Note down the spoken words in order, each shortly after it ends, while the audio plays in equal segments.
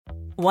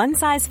One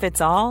size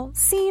fits all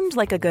seemed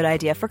like a good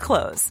idea for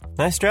clothes.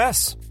 Nice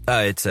dress.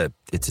 It's a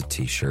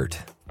t-shirt.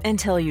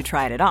 Until you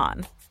tried it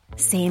on.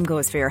 Same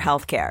goes for your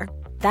healthcare.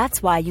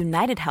 That's why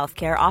United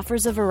Healthcare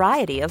offers a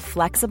variety of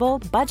flexible,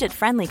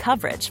 budget-friendly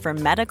coverage for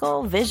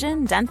medical,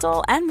 vision,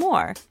 dental, and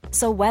more.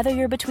 So whether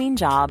you're between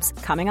jobs,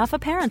 coming off a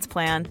parent's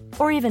plan,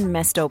 or even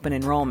missed open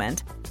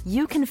enrollment,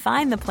 you can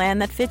find the plan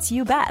that fits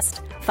you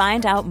best.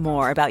 Find out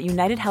more about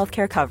United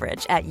Healthcare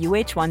coverage at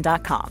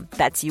uh1.com.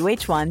 That's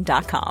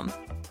uh1.com.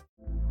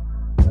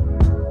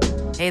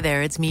 Hey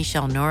there, it's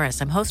Michelle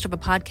Norris. I'm host of a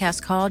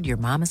podcast called Your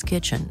Mama's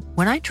Kitchen.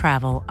 When I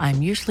travel,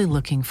 I'm usually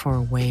looking for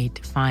a way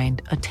to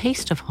find a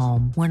taste of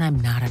home when I'm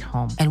not at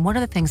home. And one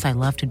of the things I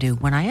love to do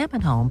when I am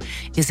at home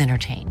is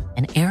entertain.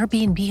 And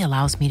Airbnb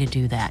allows me to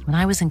do that. When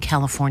I was in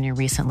California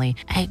recently,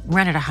 I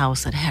rented a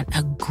house that had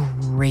a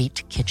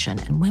great kitchen.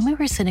 And when we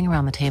were sitting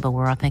around the table, we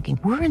were all thinking,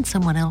 we're in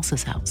someone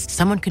else's house.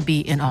 Someone could be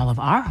in all of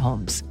our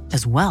homes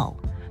as well.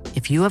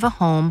 If you have a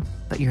home,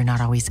 but you're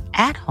not always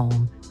at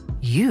home,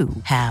 you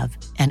have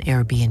an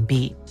Airbnb.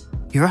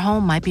 Your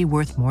home might be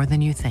worth more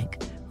than you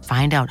think.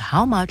 Find out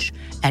how much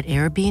at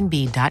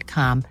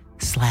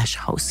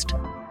airbnb.com/host.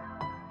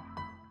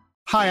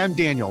 Hi, I'm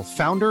Daniel,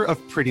 founder of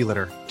Pretty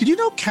Litter. Did you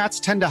know cats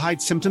tend to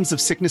hide symptoms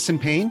of sickness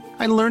and pain?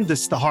 I learned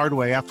this the hard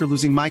way after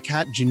losing my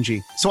cat,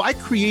 Gingy. So I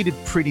created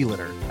Pretty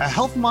Litter, a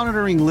health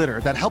monitoring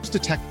litter that helps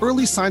detect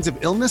early signs of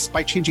illness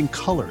by changing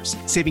colors,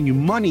 saving you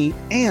money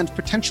and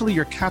potentially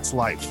your cat's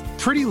life.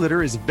 Pretty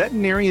Litter is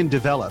veterinarian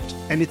developed,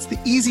 and it's the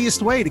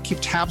easiest way to keep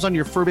tabs on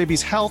your fur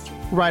baby's health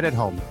right at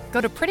home.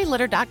 Go to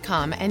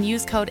prettylitter.com and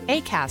use code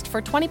ACAST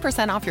for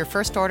 20% off your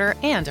first order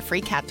and a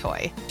free cat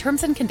toy.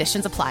 Terms and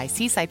conditions apply.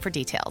 See site for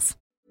details.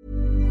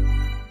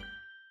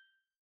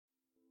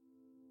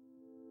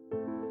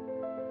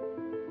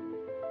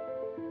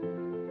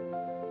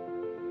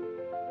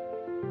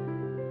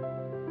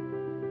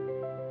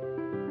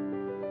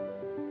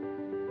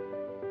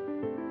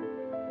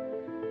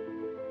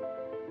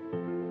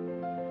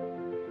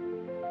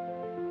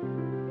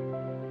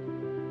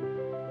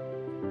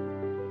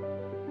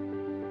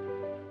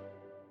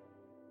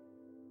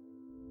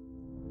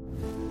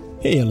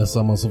 Hej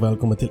allesammans och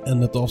välkommen till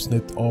ännu ett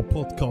avsnitt av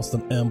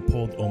podcasten En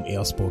podd om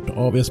e-sport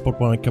av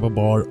e-sportbaren Kappa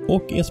Bar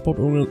och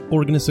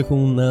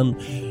e-sportorganisationen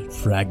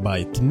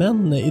Fragbite.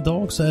 Men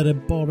idag så är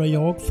det bara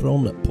jag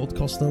från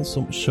podcasten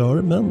som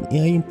kör, men jag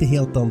är inte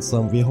helt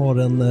ensam. Vi har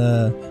en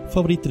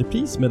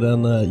favoritrepris med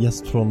en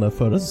gäst från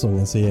förra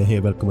säsongen. Så hej,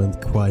 välkommen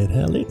Quiet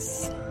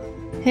Helix.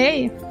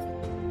 Hej.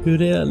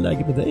 Hur är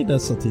läget med dig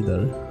dessa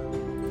tider?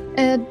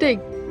 Det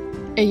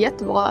är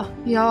jättebra.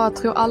 Jag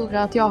tror aldrig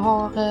att jag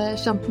har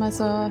känt mig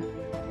så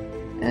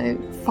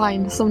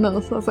fine som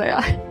nu, så att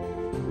säga.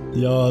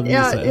 Ja, vi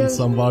är så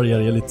ensamvargar.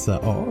 Jag är lite så här,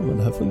 ja, men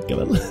det här funkar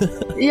väl.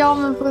 Ja,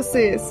 men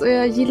precis. Och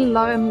jag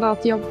gillar ändå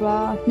att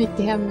jobba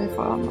mycket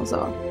hemifrån och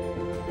så.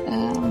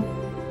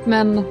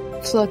 Men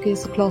försöker ju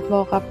såklart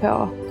vara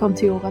på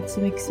kontoret så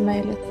mycket som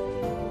möjligt.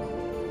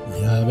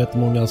 Ja, jag vet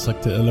många har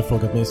sagt eller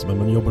frågat mig som,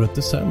 men jobbar du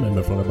inte sämre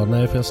med frågan? Jag bara,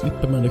 nej, för jag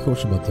slipper människor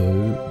som bara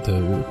du,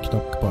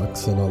 knack på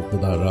axeln och allt det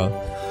där.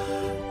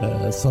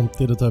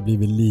 Samtidigt har jag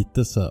blivit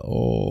lite så här,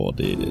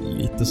 det är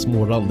lite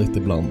smårandigt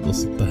ibland att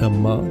sitta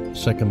hemma,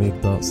 käka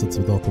middag, sätta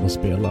sig vid datorn och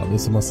spela. Det är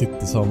som man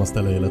sitter i samma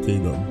ställe hela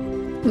tiden.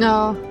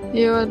 Ja,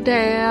 jo,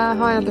 det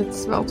har jag lite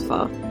svårt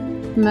för.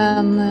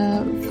 Men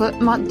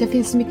det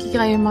finns så mycket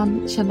grejer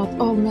man känner att,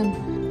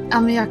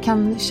 men jag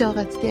kan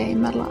köra ett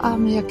game, eller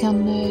men jag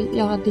kan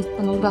göra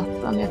ditten eller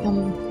datten, jag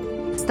kan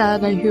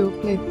städa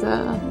ihop lite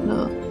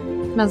nu.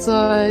 Men så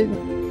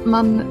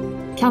man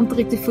kan inte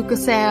riktigt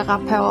fokusera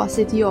på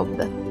sitt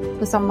jobb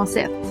på samma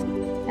sätt,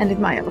 enligt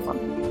mig i alla fall.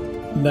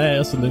 Nej,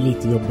 alltså det är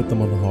lite jobbigt när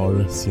man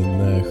har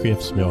sin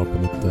chef som jag har på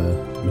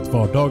mitt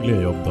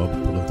vardagliga jobb då,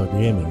 på Lotto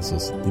Gaming, så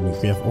sitter min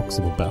chef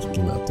också på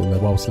Battle.net, och när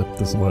WoW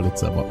släppte så var det lite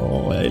så här,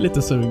 jag är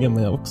lite sugen,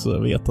 men jag också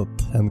vet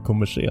att hen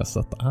kommer se, så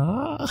att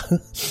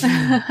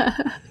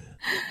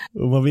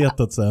och man vet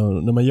att så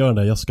här, när man gör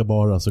det där, jag ska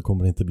bara, så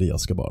kommer det inte bli jag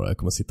ska bara, jag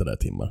kommer sitta där i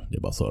timmar, det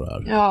är bara så det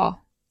är. Ja,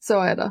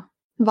 så är det.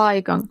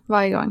 Varje gång.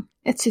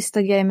 Ett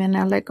sista game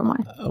innan jag lägger mig.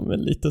 Ja,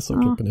 men lite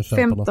så klockan är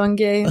 15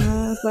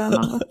 game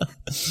senare.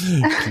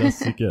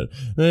 Klassiker.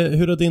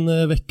 Hur har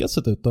din vecka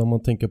sett ut då, om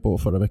man tänker på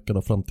förra veckan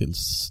och fram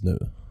tills nu?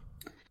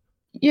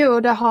 Jo,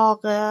 det har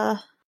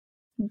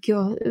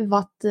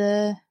varit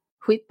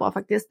skitbra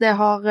faktiskt.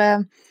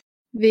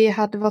 Vi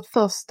hade vårt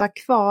första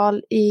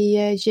kval i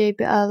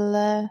JBL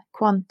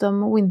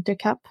Quantum Winter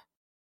Cup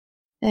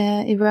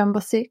i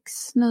Rainbow Six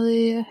nu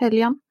i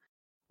helgen.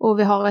 Och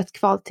vi har ett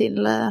kval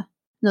till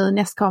nu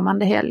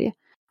nästkommande helg.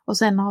 Och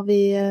sen har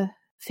vi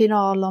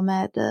finaler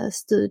med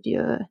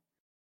studio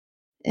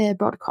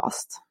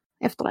broadcast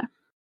efter det.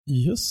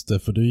 Just det,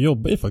 för du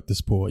jobbar ju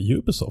faktiskt på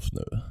Ubisoft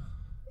nu.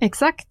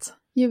 Exakt,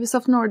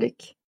 Ubisoft Nordic.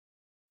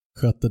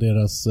 Sköter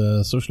deras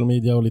social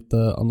media och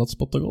lite annat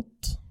spott och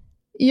gott?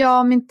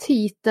 Ja, min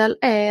titel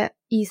är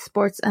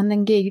e-sports and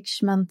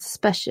engagement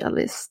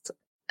specialist.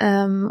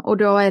 Och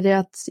då är det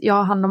att jag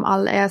har hand om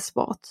all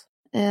e-sport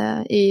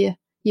i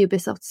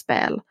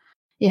Ubisoft-spel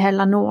i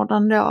hela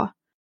Norden då.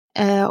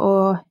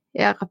 och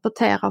jag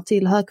rapporterar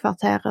till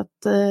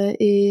högkvarteret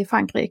i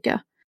Frankrike.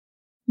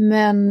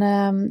 Men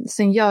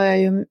sen gör jag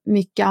ju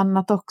mycket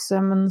annat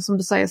också, men som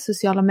du säger,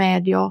 sociala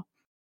medier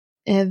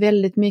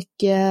väldigt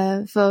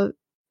mycket, för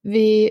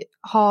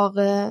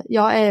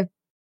jag är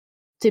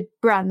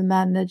typ brand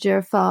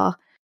manager för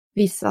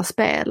vissa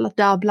spel,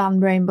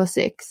 däribland Rainbow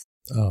Six.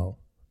 Oh.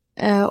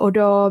 Och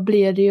då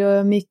blir det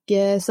ju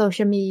mycket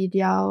social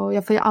media och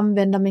jag får ju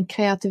använda min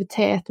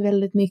kreativitet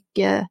väldigt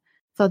mycket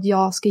för att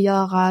jag ska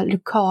göra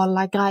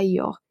lokala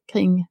grejer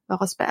kring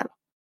våra spel.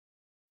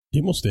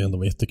 Det måste ändå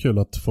vara jättekul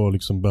att få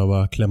liksom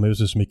behöva klämma ut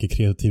sig så mycket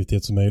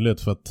kreativitet som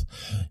möjligt, för att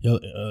jag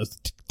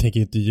tänker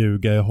inte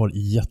ljuga, jag har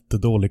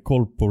jättedålig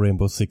koll på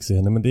Rainbow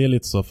Six-scenen, men det är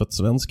lite så för att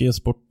svensk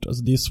e-sport,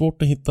 alltså det är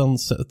svårt att hitta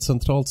ett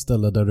centralt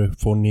ställe där du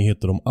får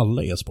nyheter om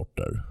alla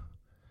e-sporter.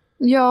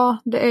 Ja,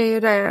 det är ju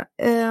det.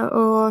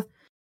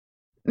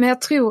 Men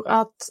jag tror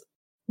att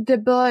det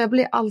börjar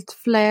bli allt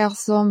fler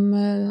som,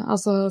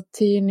 alltså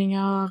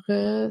tidningar,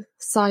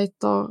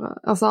 sajter,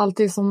 alltså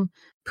alltid som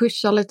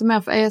pushar lite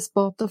mer för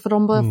e-sporter, för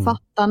de börjar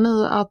fatta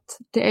nu att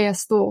det är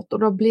stort och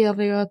då blir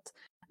det ju ett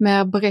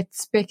mer brett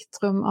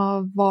spektrum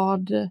av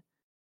vad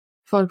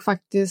folk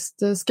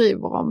faktiskt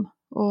skriver om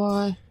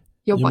och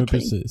jobbar kring.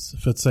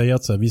 Precis. För att säga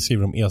att så här, vi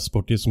skriver om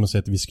e-sport, det är som att säga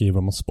att vi skriver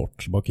om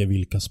sport. Så bara, okej,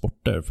 vilka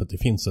sporter? För att det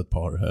finns ett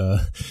par.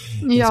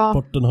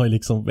 E-sporten har ju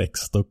liksom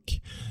växt och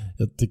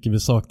jag tycker vi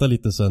saknar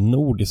lite så här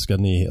nordiska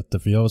nyheter,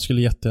 för jag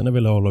skulle jättegärna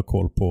vilja hålla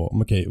koll på,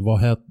 okej, vad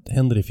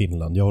händer i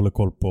Finland? Jag håller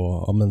koll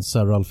på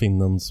Sarah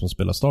Finnen som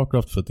spelar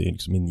StarCraft, för det är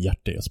liksom min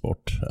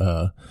hjärte-e-sport.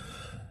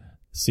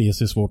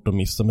 CS är svårt att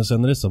missa, men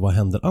sen är det så, vad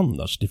händer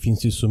annars? Det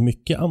finns ju så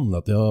mycket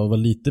annat. Jag var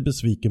lite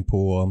besviken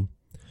på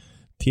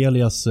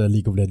Telias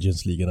League of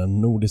Legends-ligan,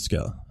 den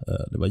nordiska.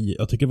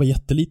 Jag tycker det var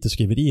jättelite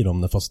skriverier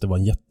om det, fast det var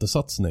en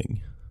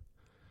jättesatsning.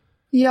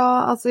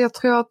 Ja, alltså jag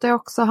tror att det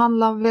också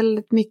handlar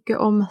väldigt mycket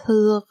om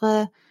hur,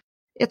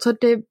 jag tror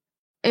det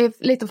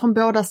är lite från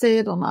båda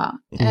sidorna.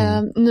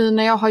 Nu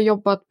när jag har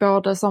jobbat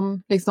både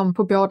som, liksom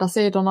på båda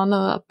sidorna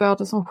nu,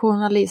 både som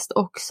journalist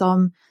och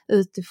som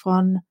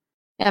utifrån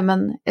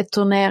ett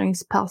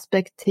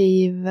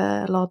turneringsperspektiv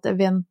eller ett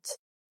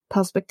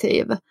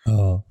eventperspektiv.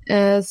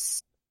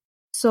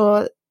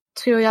 Så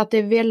tror jag att det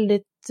är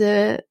väldigt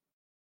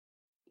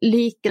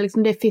lika,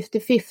 liksom det är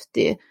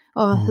 50-50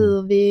 av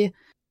hur vi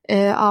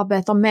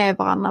arbetar med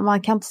varandra.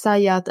 Man kan inte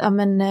säga att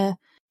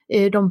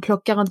de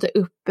plockar inte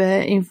upp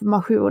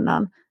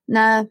informationen.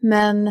 Nej,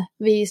 men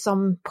vi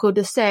som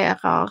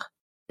producerar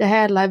det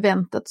hela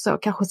eventet så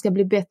kanske ska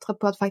bli bättre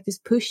på att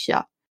faktiskt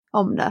pusha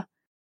om det.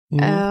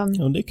 Ja,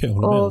 det kan jag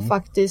hålla med om. Och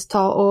faktiskt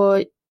ta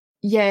och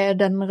ge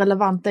den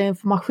relevanta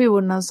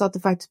informationen så att det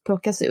faktiskt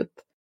plockas upp.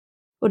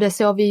 Och det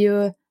såg vi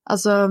ju,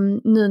 alltså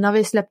nu när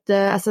vi släppte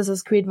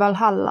Assassin's Creed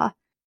Valhalla,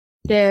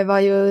 det var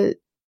ju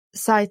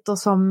sajter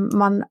som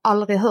man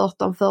aldrig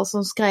hört om för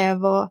som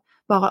skrev och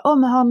bara,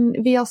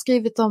 men vi har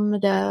skrivit om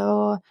det,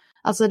 och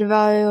alltså det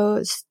var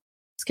ju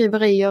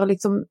skriverier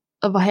liksom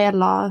över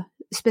hela,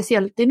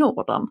 speciellt i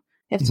Norden,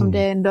 eftersom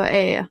det ändå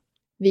är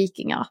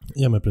vikingar.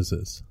 Ja, men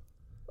precis.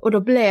 Och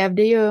då blev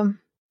det ju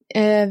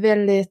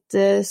väldigt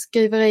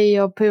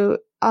skriverier på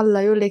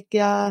alla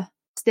olika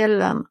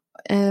ställen.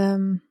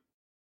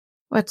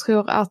 Och jag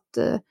tror att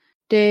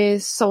det är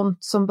sånt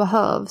som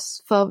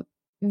behövs, för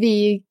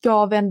vi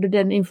gav ändå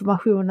den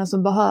informationen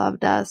som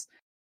behövdes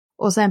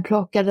och sen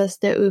plockades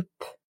det upp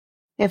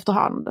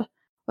efterhand.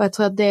 Och jag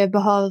tror att det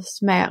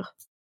behövs mer,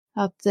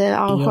 att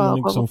arrangörer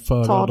liksom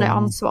tar det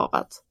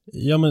ansvaret.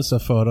 Ja, men så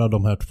föra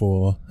de här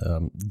två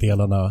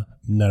delarna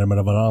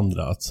närmare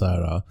varandra, att så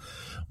här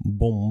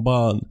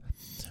bomba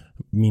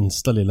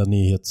minsta lilla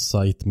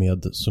nyhetssajt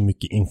med så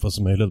mycket info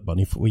som möjligt. Bara,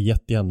 ni får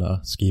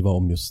jättegärna skriva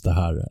om just det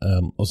här.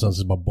 Och sen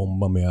så bara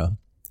bomba med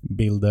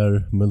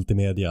bilder,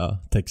 multimedia,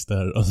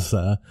 texter och så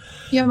här.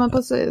 Ja, men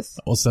precis.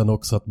 Och sen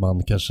också att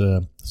man kanske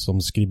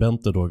som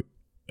skribenter då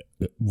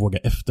vågar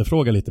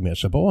efterfråga lite mer.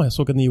 Så bara, jag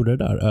såg att ni gjorde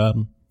det där.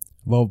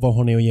 Vad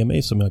har ni att ge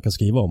mig som jag kan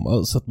skriva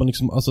om? Så att man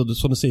liksom, alltså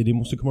som du säger, det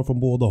måste komma från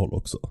båda håll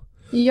också.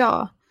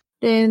 Ja,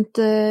 det är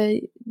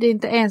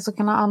inte en som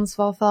kan ha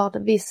ansvar för det.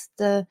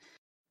 Visst,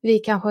 vi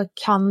kanske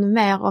kan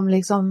mer om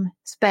liksom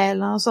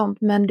spelen och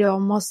sånt, men då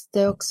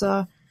måste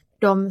också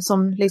de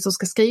som liksom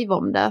ska skriva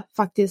om det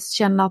faktiskt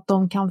känna att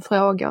de kan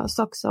fråga oss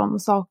också om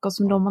saker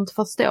som de inte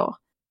förstår.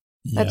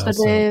 Jag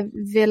tror det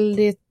är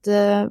väldigt,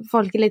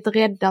 folk är lite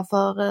rädda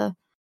för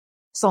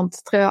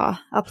sånt, tror jag,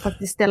 att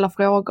faktiskt ställa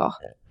frågor.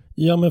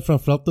 Ja, men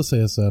framförallt att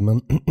säga så här,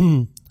 men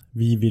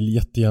vi vill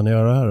jättegärna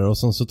göra det här. Och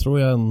sen så tror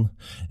jag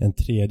en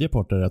tredje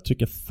part där jag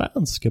tycker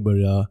fans ska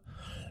börja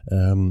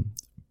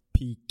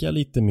pika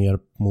lite mer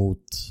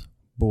mot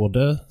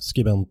både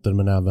skribenter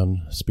men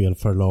även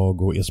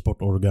spelförlag och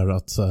e-sportorgar,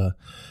 att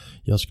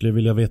jag skulle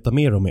vilja veta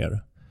mer och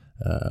mer.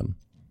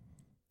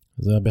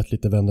 Så jag har bett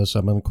lite vänner så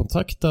här, men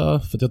kontakta,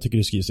 för att jag tycker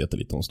det skrivs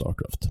jättelite om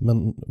StarCraft,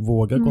 men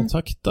våga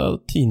kontakta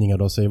tidningar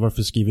då och säga,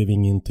 varför skriver vi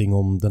ingenting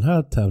om den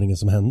här tävlingen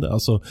som hände?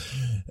 Alltså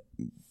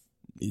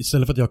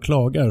istället för att jag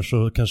klagar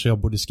så kanske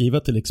jag borde skriva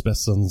till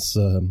Expressens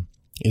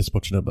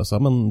e-sportsnubbar. Så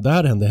men det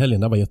här hände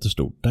helgen, det var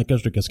jättestort. Det här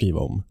kanske du kan skriva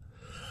om.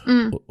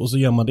 Och så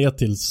gör man det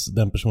tills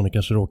den personen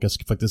kanske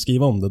råkar faktiskt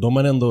skriva om det. Då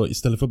man ändå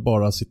istället för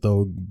bara sitta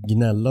och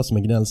gnälla som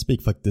en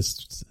gnällspik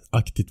faktiskt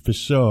aktivt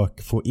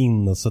försök få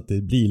in så att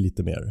det blir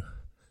lite mer.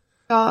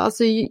 Ja,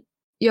 alltså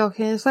jag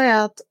kan ju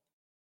säga att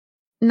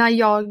när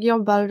jag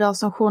jobbade där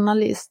som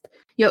journalist,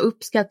 jag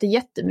uppskattade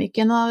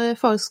jättemycket när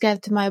folk skrev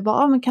till mig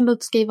bara, men kan du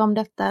inte skriva om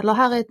detta? Eller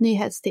här är ett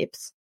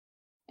nyhetstips.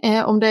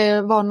 Om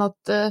det var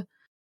något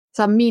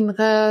så här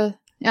mindre,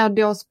 ja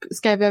då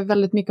skrev jag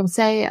väldigt mycket om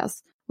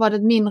CS. Var det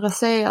ett mindre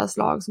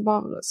CS-lag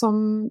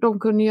som de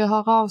kunde ju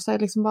höra av sig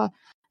liksom bara,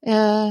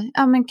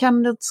 ja men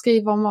kan du inte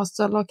skriva om oss,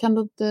 eller kan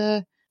du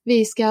inte,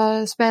 vi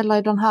ska spela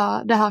i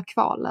det här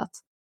kvalet.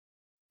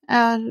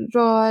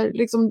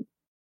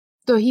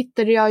 Då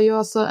hittade jag ju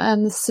också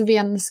en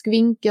svensk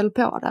vinkel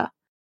på det.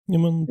 Ja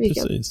men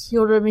vilket precis.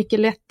 Gjorde det mycket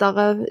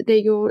lättare. Det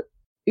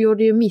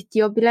gjorde ju mitt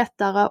jobb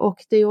lättare, och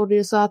det gjorde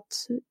ju så att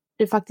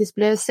det faktiskt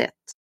blev sett.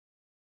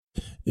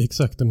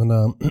 Exakt, jag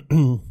menar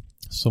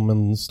som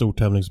en stor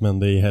tävling som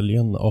hände i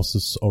helgen,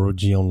 Asus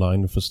ROG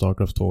Online för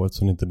StarCraft 2,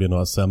 som inte blir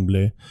någon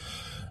assembly.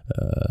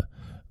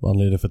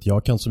 Anledningen för att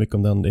jag kan så mycket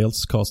om den,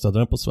 dels castade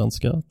den på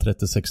svenska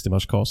 30-60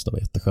 mars cast, det var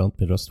jätteskönt,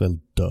 min röst var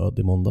helt död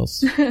i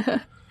måndags.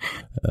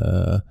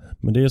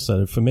 Men det är så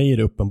här, för mig är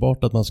det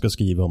uppenbart att man ska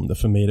skriva om det,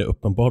 för mig är det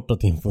uppenbart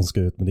att infon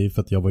ska ut, men det är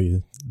för att jag var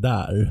ju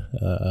där.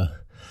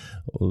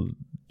 Och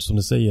som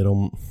du säger,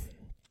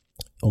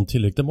 om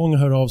tillräckligt många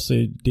hör av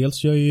sig,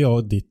 dels gör ju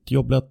jag ditt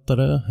jobb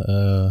lättare,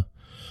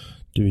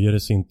 du gör i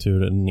sin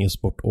tur en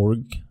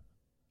e-sport.org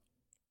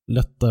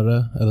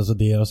lättare, eller så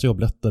deras jobb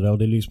lättare, och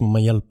det är liksom om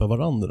man hjälper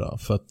varandra,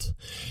 för att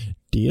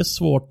det är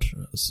svårt.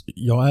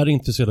 Jag är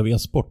intresserad av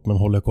e-sport, men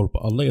håller jag koll på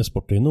alla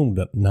e-sporter i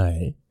Norden?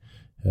 Nej.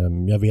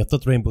 Jag vet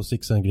att Rainbow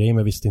Six är en grej, men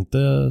jag visste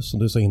inte, som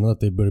du sa innan, att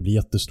det börjar bli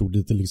jättestort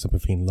i till exempel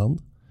Finland.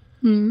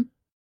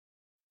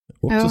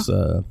 Också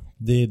så,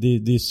 det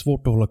är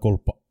svårt att hålla koll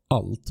på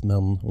allt, men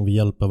om vi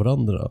hjälper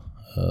varandra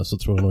så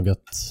tror jag nog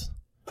att,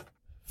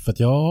 för att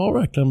jag har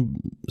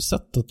verkligen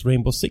sett att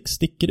Rainbow Six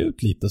sticker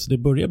ut lite, så det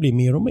börjar bli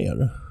mer och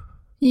mer.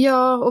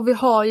 Ja, och vi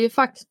har ju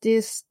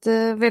faktiskt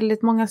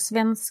väldigt många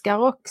svenskar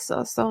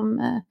också som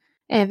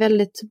är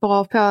väldigt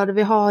bra på det.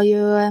 Vi har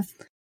ju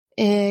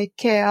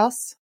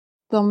Chaos,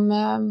 de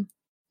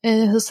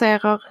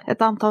huserar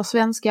ett antal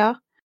svenskar,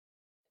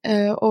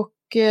 och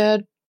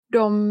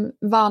de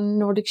vann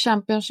Nordic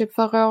Championship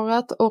förra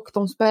året, och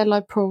de spelar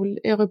i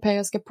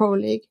europeiska Pro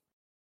League.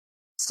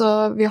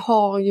 Så vi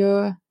har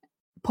ju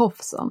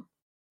proffsen.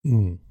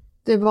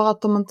 Det är bara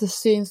att de inte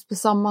syns på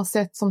samma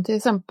sätt som till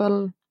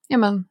exempel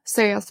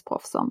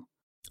CS-proffsen.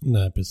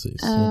 Nej,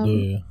 precis.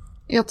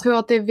 Jag tror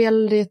att det är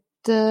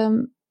väldigt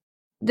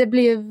det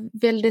blir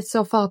väldigt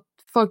så för att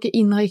folk är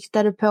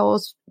inriktade på och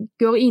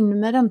går in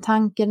med den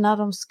tanken när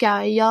de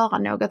ska göra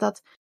något, att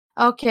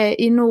okej,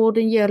 i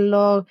Norden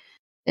gäller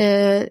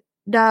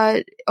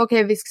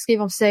vi ska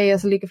skriva om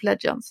CS och League of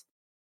Legends.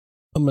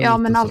 Ja,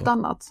 men allt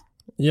annat.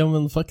 Ja,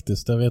 men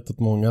faktiskt, jag vet att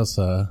många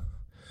så här,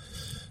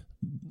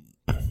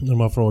 när de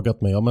har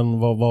frågat mig, ja men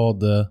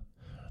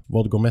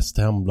vad går mest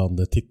hem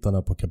bland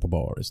tittarna på Kappa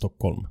Bar i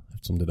Stockholm,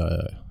 eftersom det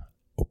där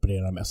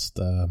opererar mest.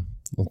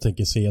 De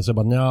tänker se, så jag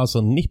bara,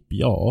 alltså NIP,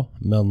 ja,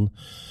 men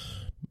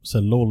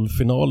så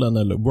LOL-finalen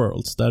eller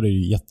Worlds, där är det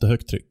ju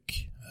jättehögt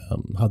tryck.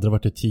 Hade det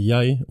varit i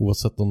TI,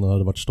 oavsett om det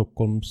hade varit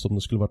Stockholm som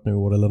det skulle varit nu i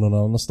år eller någon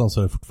annanstans, så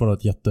är det fortfarande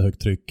ett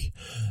jättehögt tryck.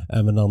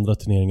 Även andra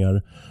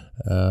turneringar.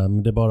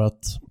 Men det är bara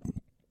att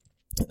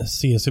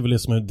CS är väl det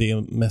som är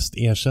det mest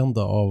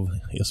erkända av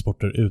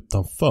e-sporter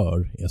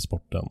utanför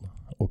e-sporten.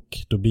 Och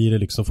då blir det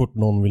liksom, fort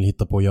någon vill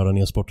hitta på att göra en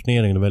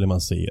e-sportturnering, då väljer man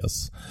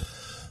CS.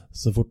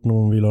 Så fort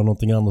någon vill ha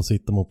någonting annat så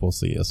hittar man på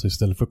CS. Så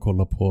istället för att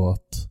kolla på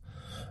att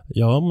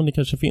ja, men det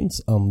kanske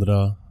finns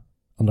andra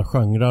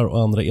genrer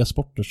och andra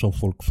e-sporter som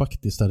folk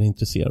faktiskt är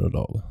intresserade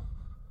av.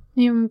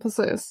 Ja, men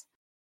precis.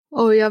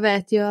 Och jag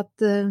vet ju att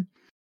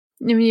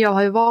jag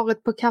har ju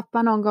varit på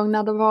Kappa någon gång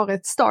när det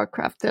varit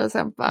StarCraft till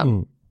exempel.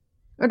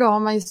 Och då har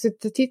man ju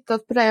suttit och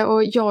tittat på det,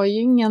 och jag är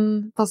ju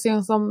ingen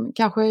person som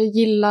kanske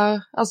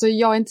gillar, alltså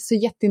jag är inte så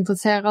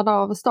jätteintresserad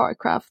av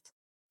StarCraft.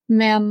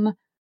 Men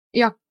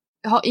jag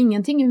har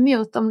ingenting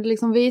emot om det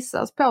liksom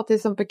visas på till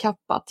exempel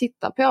Kappa,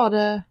 titta på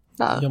det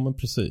där. Ja, men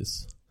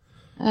precis.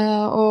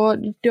 Och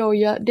då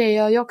det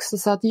gör ju också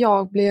så att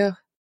jag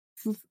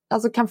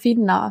kan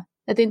finna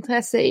ett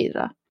intresse i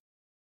det.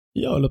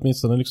 Ja, eller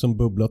åtminstone liksom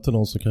bubbla till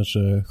någon som kanske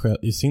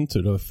i sin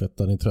tur har fett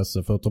en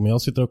intresse. För att om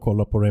jag sitter och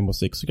kollar på Rainbow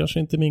Six så kanske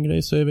inte min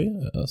grej, säger vi.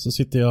 Så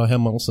sitter jag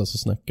hemma och så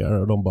snackar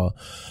och de bara,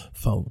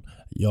 fan,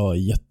 jag är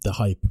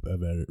jättehype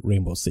över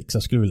Rainbow Six.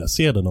 Jag skulle vilja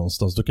se det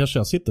någonstans. Då kanske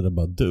jag sitter där och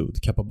bara, dude,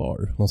 Kappa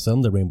Bar, de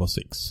sänder Rainbow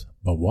Six.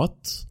 Bara, what?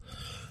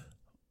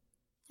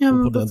 Ja,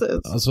 men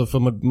precis. Alltså för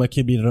man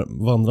kan ju bli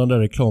vandrande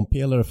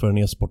reklampelare för en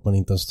e-sport man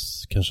inte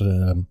ens kanske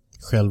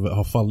själv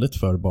har fallit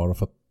för, bara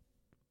för att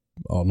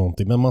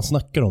någonting. Men man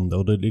snackar om det,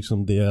 och det är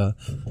liksom det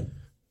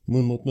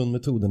mun mot mun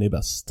metoden är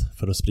bäst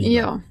för att sprida.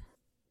 Ja,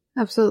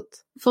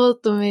 absolut.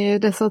 Förutom i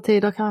dessa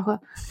tider kanske.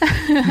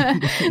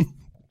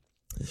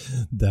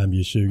 Damn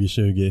you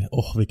 2020.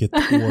 Vilket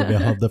år vi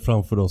hade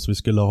framför oss. Vi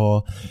skulle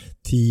ha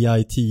 10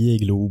 i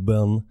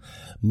Globen.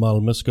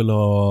 Malmö skulle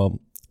ha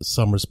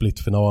Summer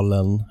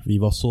Split-finalen. Vi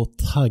var så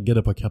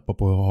taggade på att kappa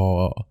på att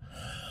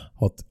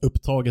ha ett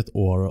upptaget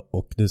år,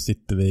 och nu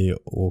sitter vi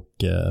och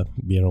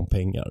ber om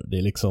pengar. Det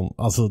är liksom,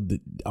 alltså,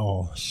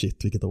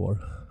 shit, vilket år.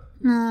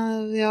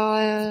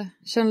 Jag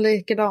känner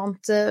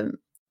likadant.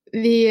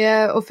 Vi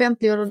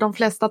offentliggjorde, de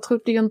flesta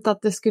trodde ju inte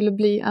att det skulle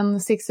bli en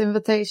Six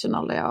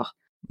Invitational i år.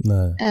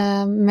 Nej.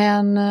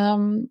 Men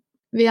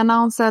vi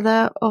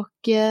annonsade, och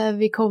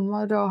vi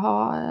kommer då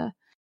ha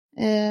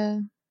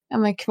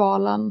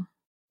kvalen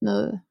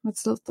nu mot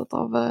slutet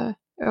av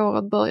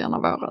året, början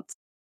av året.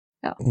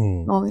 Ja,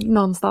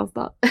 någonstans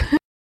där.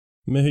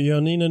 Men hur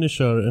gör ni när ni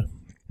kör?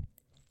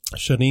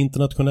 Kör ni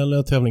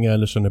internationella tävlingar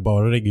eller kör ni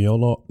bara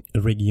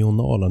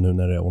regionala nu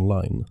när det är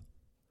online?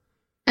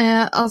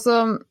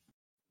 Alltså,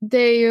 det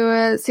är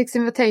ju Six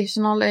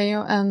Invitational är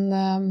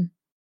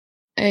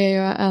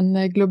ju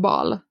en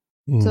global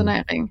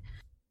turnering.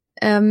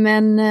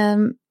 Men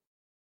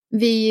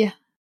vi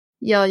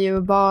gör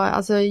ju bara,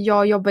 alltså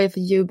jag jobbar ju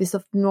för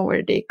Ubisoft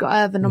Nordic, och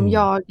även om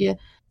jag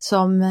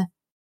som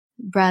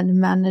brand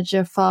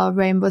manager för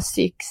Rainbow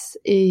Six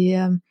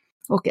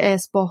och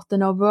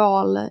e-sporten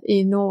overall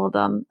i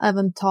Norden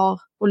även tar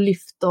och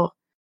lyfter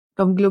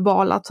de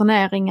globala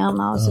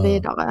turneringarna och så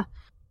vidare,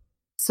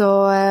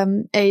 så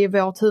är ju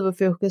vårt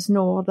huvudfokus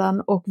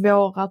Norden, och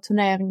våra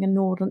turneringar i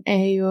Norden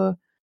är ju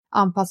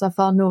anpassade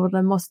för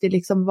Norden, måste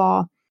liksom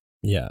vara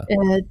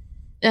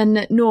en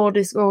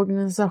nordisk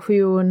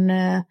organisation,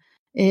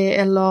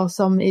 eller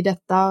som i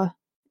detta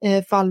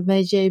fall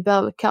med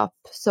JBL Cup,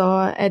 så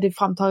är det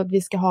framtaget att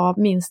vi ska ha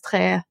minst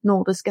 3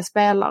 nordiska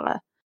spelare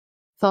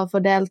för att få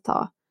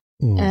delta.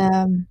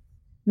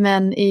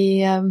 Men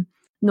i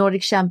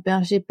Nordic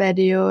Championship är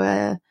det ju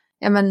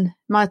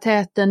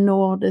majoriteten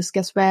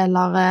nordiska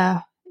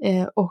spelare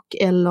och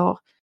eller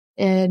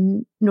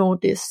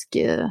nordisk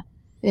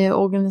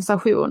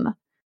organisation.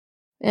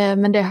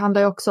 Men det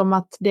handlar också om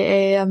att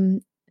det är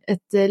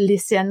ett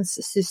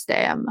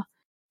licenssystem,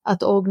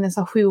 att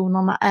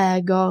organisationerna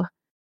äger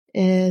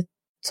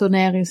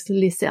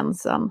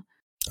turneringslicensen.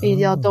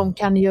 De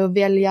kan ju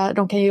välja,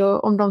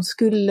 om de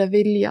skulle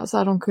vilja så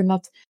har de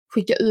kunnat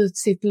skicka ut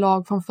sitt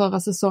lag från förra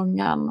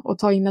säsongen och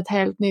ta in ett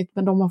helt nytt,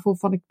 men de har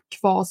fortfarande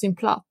kvar sin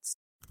plats.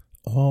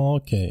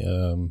 Okej.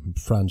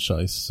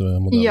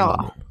 Franchise-modellen.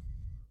 Ja,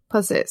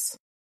 precis.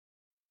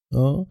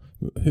 Ja.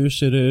 Hur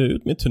ser det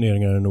ut med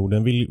turneringar i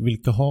Norden?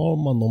 Vilka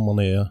har man om man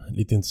är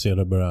lite intresserad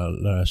av att börja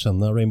lära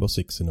känna Rainbow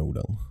Six i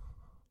Norden?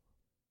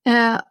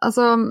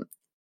 Alltså,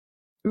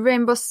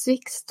 Rainbow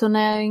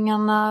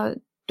Six-turneringarna,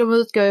 de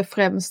utgår ju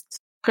främst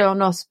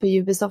från oss på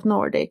Ubisoft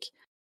Nordic.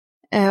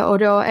 Och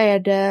då är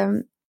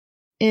det,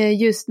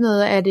 just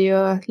nu är det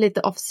ju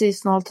lite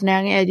off-seasonal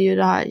turnering, är det ju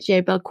det här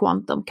JBL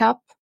Quantum Cup.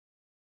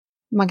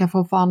 Man kan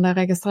fortfarande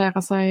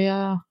registrera sig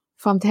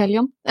fram till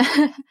helgen.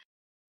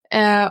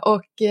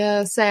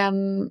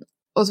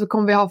 Och så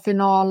kommer vi ha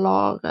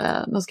finaler,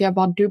 nu ska jag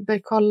bara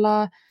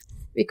dubbelkolla.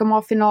 Vi kommer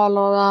ha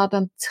finaler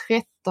den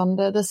 13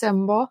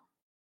 december,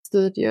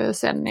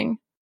 studiosändning.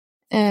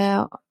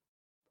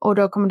 Och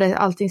då kommer det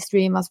allting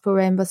streamas på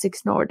Rainbow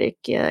Six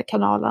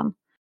Nordic-kanalen.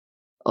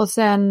 Och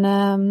sen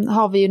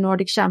har vi ju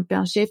Nordic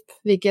Championship,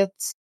 vilket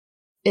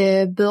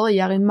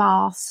börjar i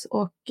mars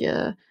och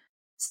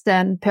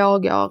sen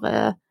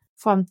pågår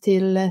fram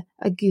till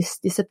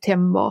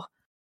augusti-september.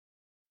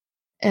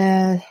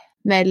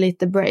 Med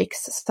lite breaks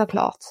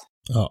såklart.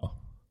 Ja.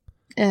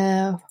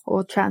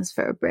 Och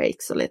transfer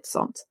breaks och lite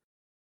sånt.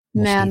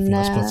 Måste ju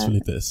finnas plats för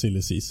lite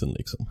silly season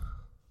liksom.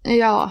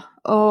 Ja,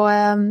 och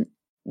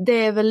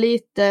det är väl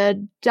lite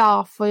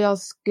därför jag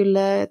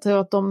tror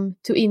att de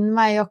tog in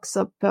mig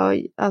också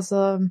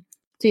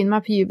tog in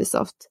mig på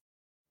Ubisoft.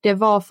 Det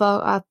var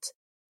för att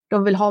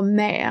de vill ha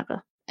mer.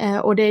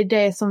 Och det är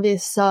det som vi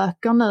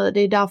söker nu. Det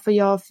är därför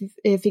jag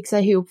fixar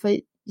ihop, för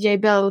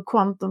JBL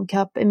Quantum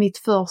Cup är mitt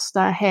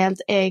första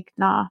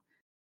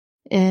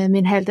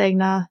min helt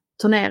egna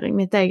turnering,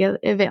 mitt eget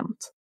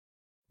event.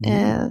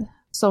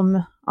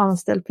 Som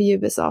anställd på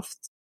Ubisoft.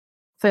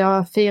 För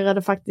jag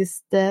firade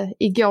faktiskt,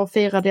 igår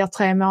firade jag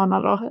 3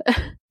 månader.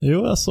 Jo,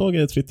 jag såg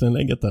ett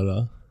Twitter-inlägget där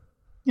då.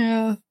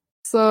 Ja,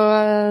 så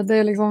det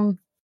är liksom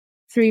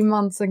 3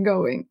 months and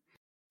going.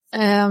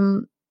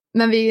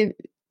 Men vi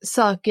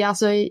söker,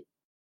 alltså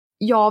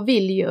jag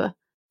vill ju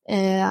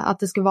att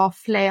det ska vara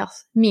fler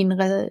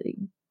mindre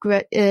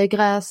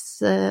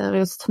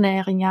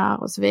gräsrotsturneringar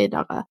och så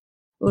vidare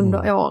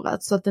under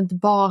året. Så att det inte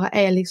bara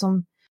är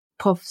liksom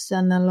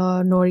proffsen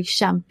eller Nordic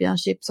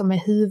Championship som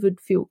är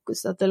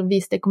huvudfokuset. Eller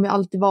visst, det kommer ju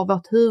alltid vara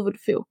vårt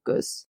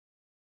huvudfokus.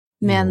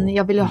 Men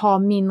jag vill ju ha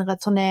mindre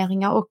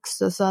turneringar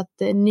också så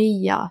att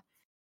nya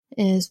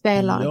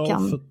spelare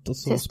kan för att,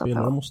 alltså, testa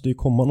spelare på. Måste ju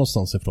komma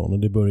någonstans ifrån, och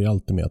det börjar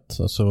alltid med att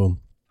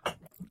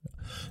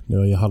nu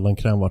har ju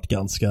Hallandkräm varit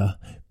ganska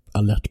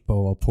alert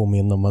på att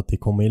påminna om att det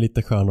kommer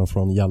lite stjärnor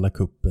från Jalla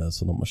Cup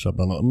som de har kört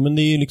bland annat. Men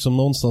det är ju liksom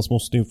någonstans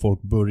måste ju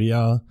folk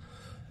börja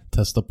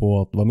testa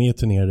på att vara med i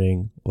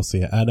turnering och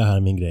se, är det här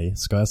min grej?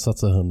 Ska jag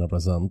satsa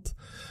 100%?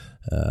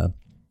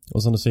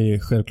 Och som du säger,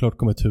 självklart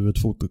kommer ett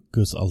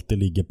huvudfokus alltid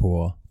ligga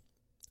på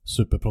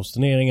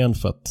superproffsturneringen,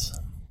 för att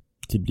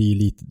det blir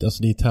lite,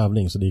 alltså det är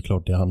tävling, så det är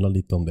klart det handlar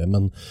lite om det,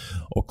 men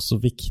också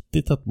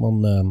viktigt att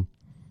man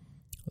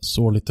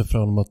så lite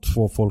fram att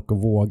få folk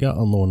att våga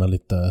anordna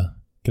lite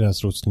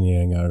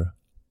gräsrotsturneringar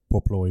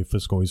på ploj för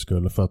skojs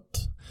skull, för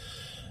att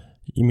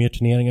i mer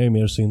turneringar, ju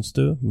mer syns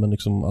du, men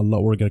liksom alla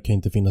orgar kan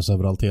inte finnas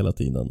överallt hela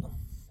tiden.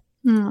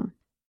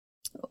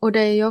 Och det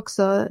är ju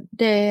också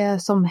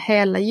det som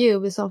hela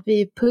Ubisoft,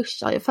 vi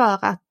pushar ju för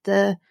att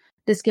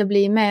det ska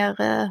bli mer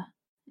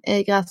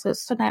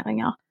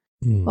gräsrotsturneringar.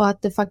 Och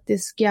att det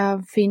faktiskt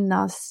ska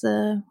finnas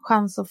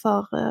chanser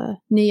för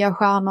nya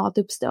stjärnor att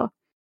uppstå.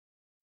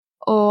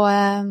 Och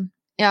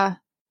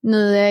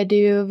nu är det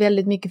ju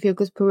väldigt mycket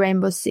fokus på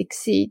Rainbow Six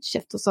Siege,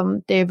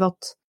 eftersom det är vårt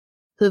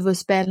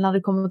huvudspel när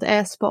det kommer till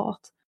e-sport.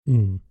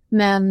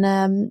 Men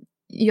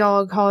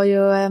jag har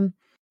ju,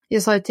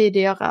 jag sa ju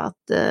tidigare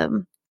att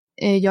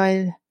jag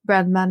är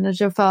brand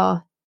manager för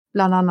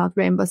bland annat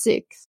Rainbow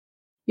Six.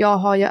 Jag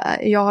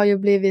har ju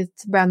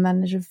blivit brand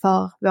manager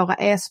för våra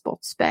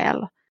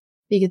e-sportspel,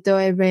 vilket då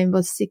är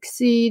Rainbow Six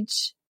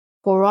Siege,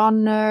 For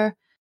Honor,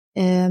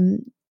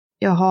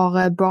 jag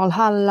har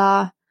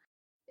Brawlhalla,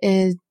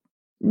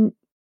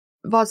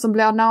 vad som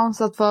blev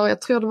annonsat för,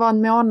 jag tror det var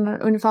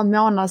ungefär en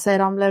månad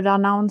sedan blev det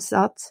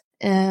annonsat.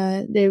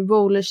 Det är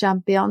Roller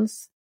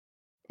Champions,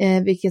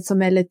 vilket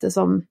som är lite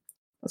som,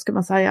 vad ska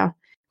man säga,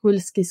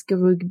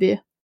 rullskridsko-rugby.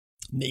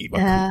 Nej,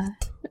 vad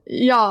coolt.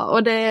 Ja,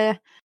 och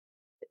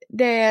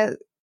det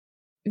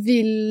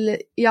vill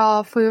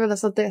jag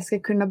förväntas att det ska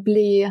kunna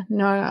bli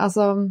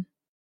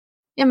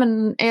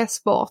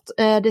e-sport.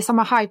 Det är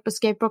samma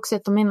Hyperscape också,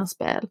 ett av mina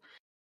spel.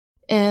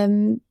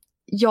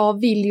 Jag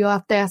vill ju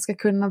att det ska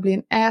kunna bli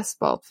en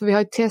e-sport, för vi har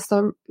ju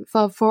testat,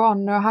 för For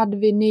Honor hade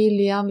vi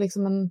nyligen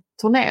liksom en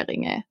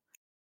turnering i.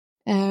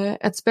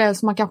 Ett spel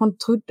som man kanske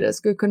inte trodde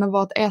skulle kunna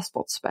vara ett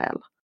e-sportspel.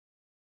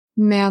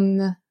 Men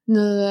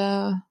nu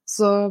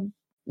så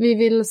vi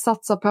vill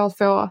satsa på att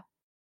få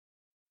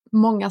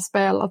många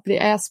spel att bli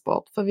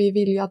e-sport, för vi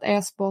vill ju att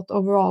e-sport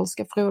overall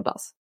ska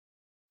frodas.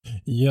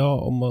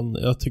 Ja,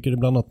 jag tycker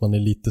ibland att man är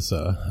lite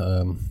så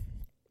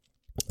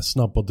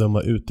snabb att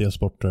döma ut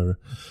e-sporter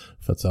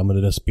för att säga, men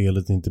det där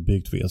spelet är inte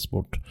byggt för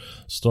e-sport.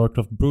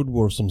 Starcraft Brood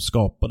War som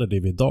skapade det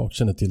vi idag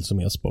känner till som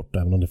e-sport,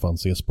 även om det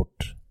fanns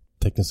e-sport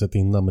tekniskt sett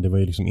innan, men det var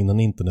ju liksom innan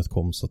internet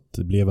kom, så att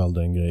det blev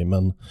aldrig en grej.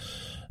 Men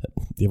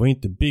det var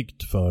inte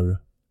byggt för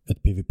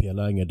ett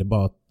PvP-läge, det är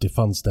bara att det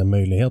fanns den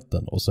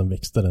möjligheten, och sen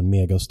växte den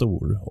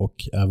megastor. Och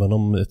även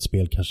om ett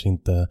spel kanske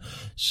inte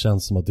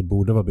känns som att det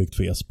borde vara byggt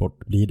för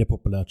e-sport, blir det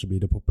populärt så blir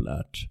det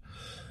populärt.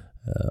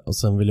 Och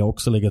sen vill jag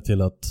också lägga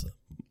till att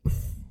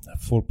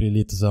folk blir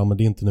lite så här, men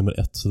det är inte nummer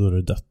 1 så då är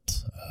det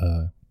dött.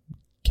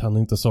 Kan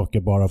inte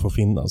saker bara få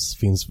finnas?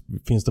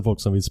 Finns det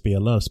folk som vill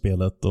spela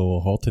spelet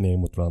och ha turnering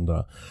mot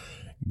varandra?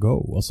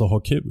 Go, alltså ha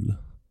kul.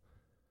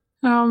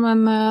 Ja,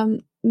 men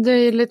det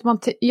är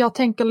lite, jag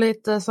tänker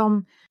lite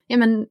som,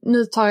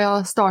 nu tar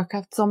jag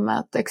Starcraft som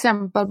ett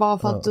exempel bara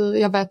för att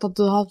jag vet att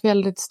du har ett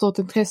väldigt stort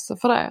intresse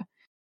för det.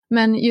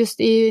 Men just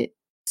i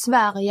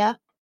Sverige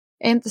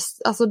är inte,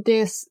 alltså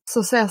det,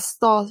 så ser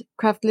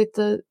Starcraft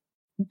lite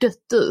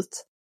dött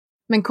ut.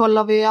 Men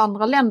kollar vi i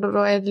andra länder, då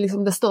är det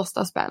liksom det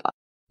största spelet.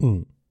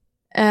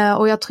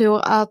 Och jag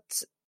tror att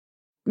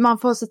man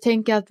får så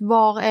tänka att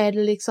var är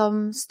det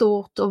liksom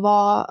stort och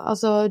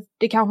alltså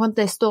det kanske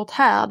inte är stort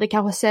här, det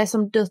kanske ses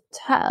som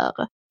dött här.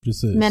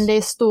 Precis. Men det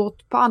är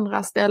stort på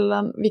andra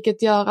ställen,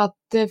 vilket gör att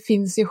det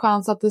finns ju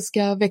chans att det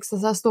ska växa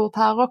sig stort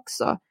här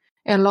också.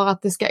 Eller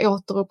att det ska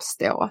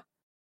återuppstå.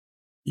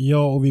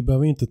 Ja, och vi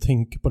behöver inte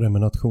tänka på det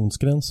med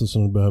nationsgränser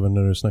som du behöver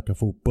när du snackar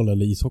fotboll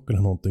eller ishockey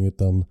eller någonting,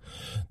 utan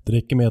det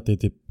räcker med att det är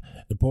typ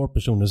ett par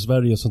personer i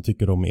Sverige som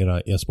tycker om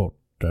era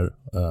e-sporter.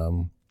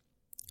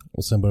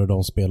 Och sen börjar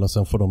de spela,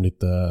 sen får de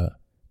lite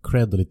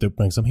cred och lite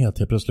uppmärksamhet.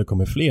 Helt plötsligt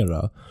kommer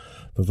flera.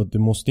 För att du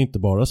måste inte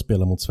bara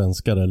spela mot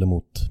svenskar eller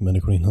mot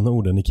människor inom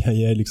Norden. Ni kan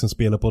ju liksom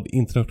spela på ett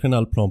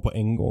internationellt plan på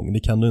en gång. Det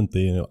kan du inte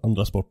i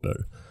andra sporter.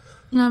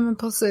 Nej, men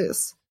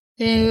precis.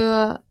 Det är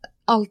ju,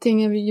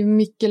 allting är ju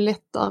mycket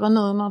lättare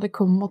nu när det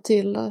kommer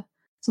till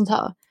sånt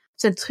här.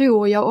 Sen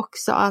tror jag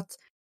också att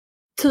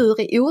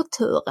tur i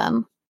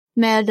oturen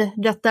med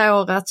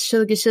detta året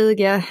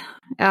 2020,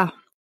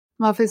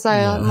 man får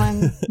säga,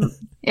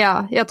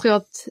 jag tror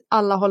att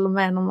alla håller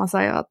med när man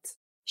säger att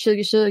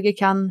 2020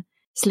 kan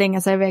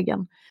slänga sig i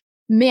väggen.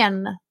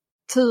 Men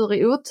tur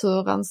i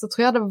oturen så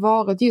tror jag det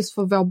varit just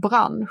för vår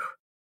bransch.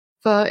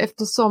 För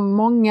eftersom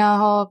många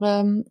har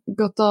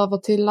gått över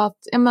till att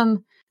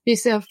vi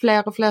ser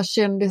fler och fler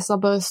kändisar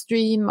börja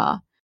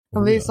streama.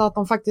 De visar att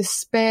de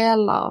faktiskt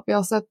spelar. Vi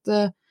har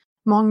sett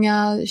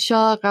många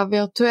köra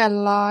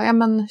virtuella,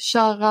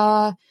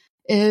 köra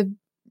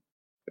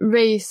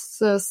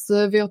races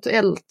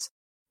virtuellt.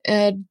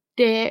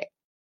 Det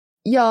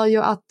gör ju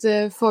att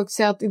folk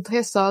ser ett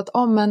intresse att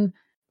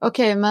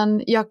okej,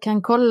 men jag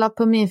kan kolla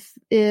på min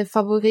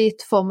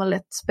favorit Formel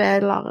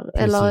 1-spelare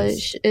eller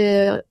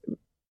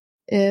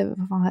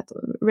vad fan heter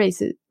det?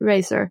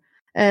 Racer.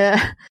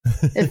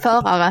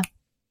 Förare.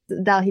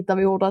 Där hittar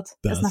vi ordet.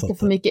 Jag snackar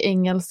för mycket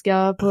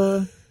engelska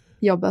på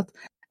jobbet.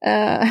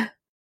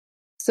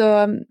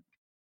 Så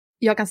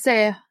jag kan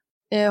se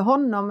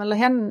honom eller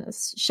henne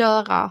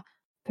köra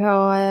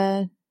på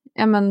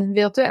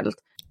virtuellt.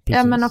 Precis.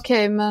 Ja, men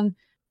okej, men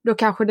då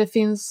kanske det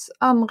finns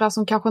andra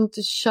som kanske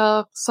inte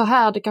kör så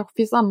här. Det kanske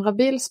finns andra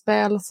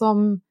bilspel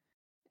som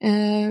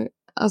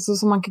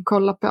som man kan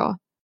kolla på.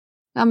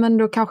 Ja, men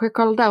då kanske jag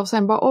kollar där och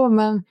sen bara,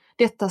 men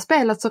detta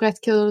spelet så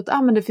rätt kul ut.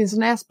 Ja, men det finns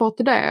en e-sport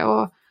i det.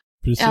 Och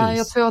ja,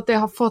 jag tror att det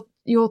har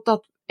gjort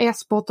att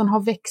e-sporten har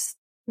växt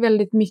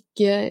väldigt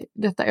mycket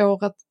detta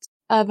året.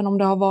 Även om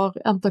det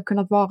har inte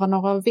kunnat vara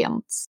några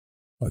events.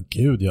 Ja,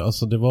 gud ja.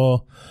 Alltså det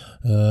var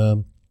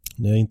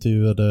när jag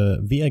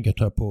intervjuade Vegert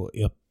här på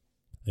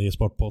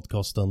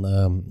e-sportpodcasten,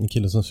 en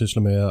kille som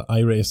sysslar med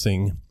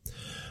iRacing,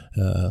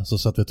 så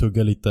satt vi och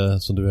tuggade lite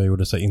som du och jag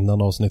gjorde så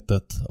innan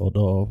avsnittet, och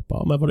då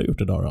bara, men vad har du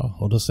gjort idag då?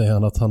 Och då säger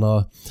han att han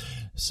har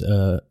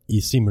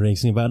i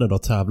simracing-världen då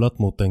tävlat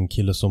mot en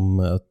kille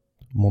som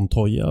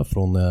Montoya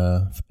från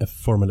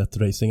Formel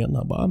 1-racingen.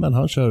 Han bara, men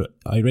han kör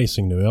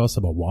iRacing nu. Jag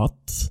sa bara,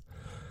 what?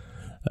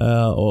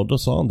 Och då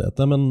sa han det,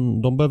 att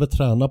men de behöver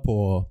träna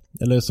på,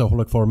 eller så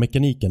hålla kvar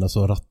mekaniken,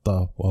 alltså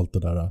ratta och allt det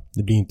där.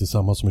 Det blir inte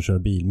samma som att köra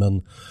bil,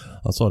 men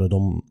han sa det,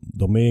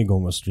 de är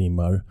igång och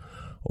streamar,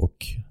 och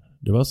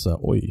det var så här,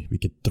 oj,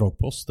 vilket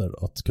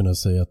dragplåster att kunna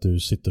säga att du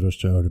sitter och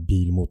kör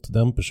bil mot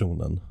den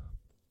personen.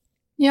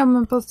 Ja,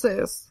 men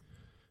precis.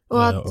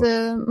 Och att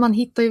man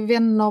hittar ju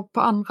vänner på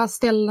andra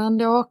ställen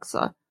då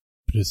också.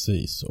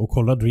 Precis, och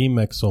kolla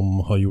DreamHack som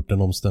har gjort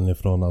en omställning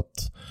från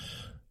att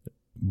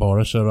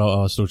bara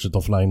köra stort sett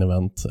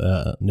offline-event.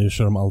 Nu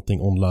kör de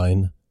allting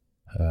online.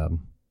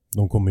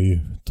 De kommer ju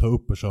ta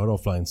upp och köra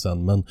offline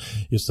sen, men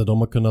just det, de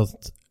har kunnat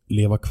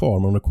leva kvar.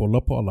 Men om du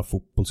kollar på alla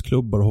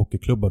fotbollsklubbar och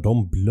hockeyklubbar,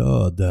 de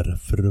blöder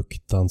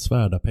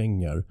fruktansvärda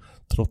pengar.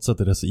 Trots att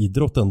deras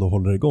idrott ändå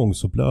håller igång,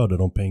 så blöder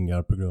de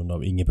pengar på grund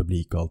av ingen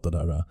publik och allt det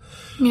där.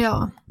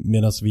 Ja.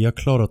 Medan vi har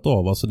klarat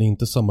av, alltså det är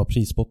inte samma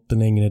prisbotten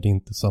längre, det är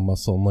inte samma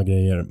sådana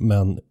grejer,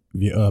 men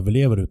vi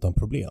överlever utan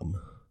problem.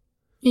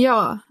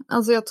 Ja,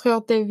 alltså jag tror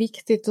att det är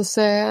viktigt att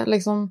se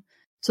liksom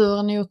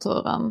turen och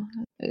oturen.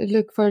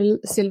 Look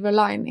for silver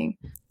lining.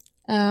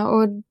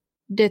 Och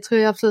det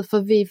tror jag absolut,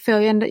 för vi får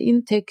ju ändå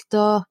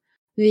intäkter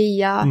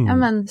via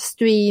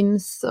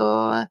streams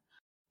och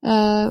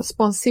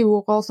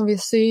sponsorer som vill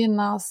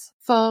synas.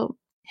 För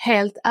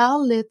helt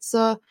ärligt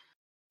så,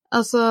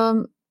 alltså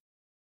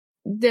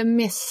det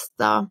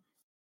mesta,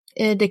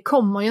 det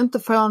kommer ju inte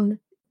från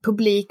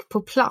publik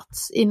på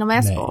plats inom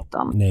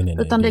e-sporten. Nej,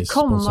 utan det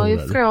kommer ju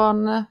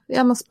från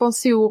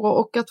sponsorer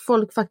och att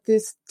folk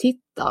faktiskt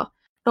tittar.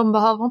 De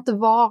behöver inte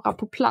vara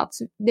på plats.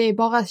 Det är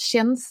bara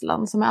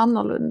känslan som är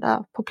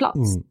annorlunda på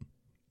plats.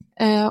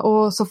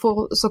 Och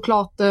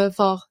såklart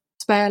för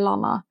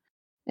spelarna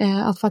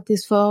att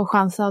faktiskt få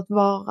chansen att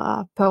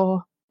vara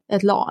på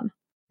ett LAN.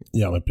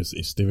 Ja, men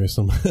precis. Det är ju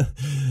som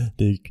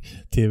det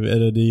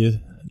är ju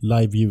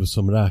live view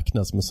som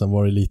räknas, men sen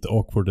var det lite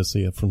awkward att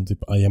se från typ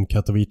IM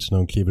Katowice när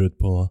de kliver ut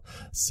på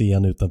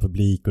scen utan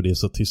publik och det är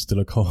så tyst i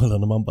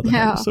lokalen och man bara, det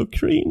här är så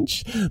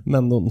cringe.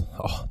 Men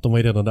de var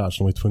ju redan där, så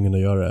de var tvungna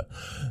att göra det.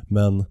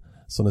 Men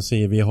som du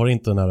säger, vi har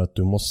inte den här att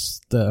du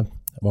måste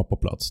vara på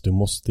plats. Du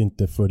måste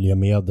inte följa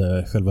med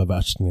själva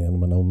världsturneringen,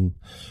 men om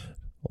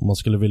man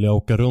skulle vilja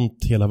åka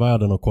runt hela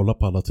världen och kolla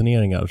på alla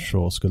turneringar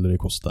så skulle det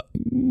kosta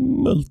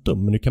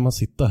multum. Men nu kan man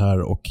sitta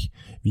här och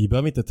vi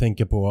behöver inte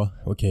tänka på,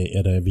 okej,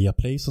 är det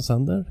Viaplay som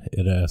sänder?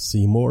 Är det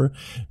C More?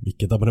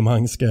 Vilket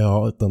abonnemang ska jag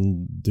ha?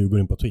 Utan du går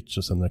in på Twitch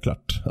och sen är det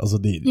klart. Alltså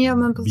vi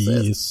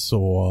är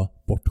så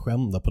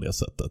bortskämda på det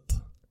sättet.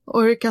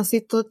 Och du kan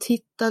sitta och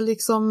titta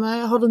liksom,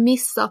 har du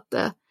missat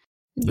det?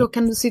 Då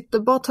kan du sitta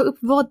och bara ta upp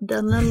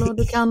vodden, eller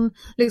du kan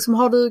liksom,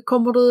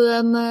 kommer du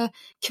en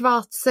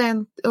kvart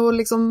sent och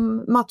liksom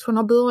matchen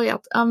har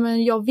börjat, ja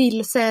men jag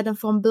vill se den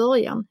från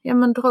början, ja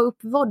men dra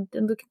upp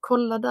vodden, du kan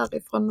kolla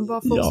därifrån och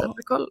bara fortsätta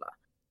kolla.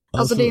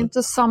 Alltså det är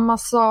inte samma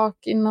sak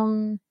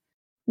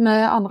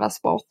med andra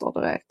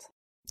sporter direkt.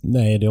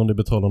 Nej, det är om du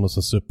betalar något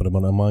så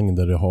superabonnemang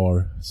där det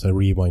har så här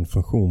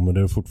rewind-funktion, men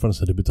det är fortfarande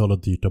så att du betalar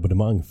ett dyrt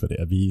abonnemang för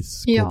det. Vi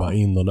ska bara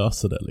in och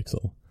lösa det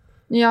liksom.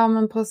 Ja,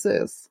 men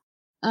precis.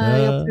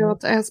 Jag tror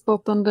att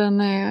e-sporten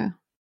den är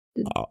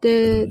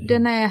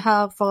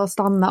här för att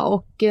stanna,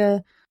 och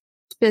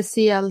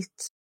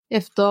speciellt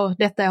efter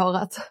detta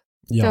året.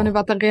 Det har nu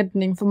varit en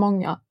räddning för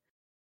många.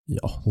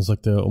 Ja, som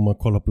sagt, om man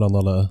kollar på bland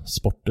alla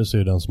sporter så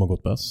är det den som har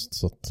gått bäst.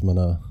 Så att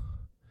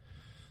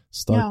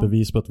starkt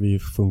bevis på att vi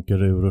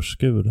funkar ur och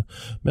skur. Men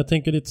jag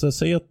tänker lite så här,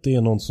 säg att det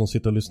är någon som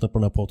sitter och lyssnar på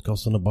den här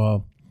podcasten och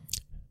bara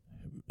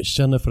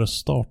känner för att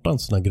starta en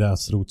sån här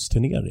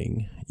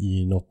gräsrotsturnering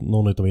i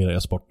någon av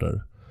era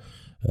sporter.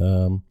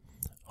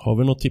 Har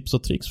vi något tips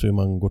och tricks för hur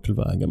man går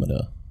tillväga med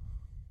det?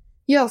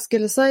 Jag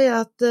skulle säga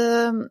att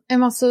är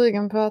man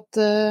sugen på att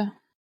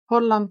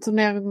hålla en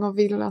turnering och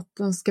vill att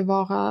den ska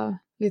vara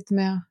lite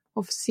mer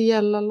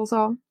officiell eller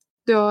så,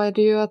 då är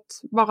det ju att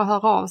bara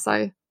höra av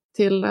sig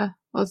till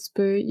oss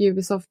på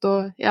Ubisoft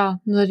och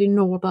nu är det i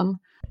Norden.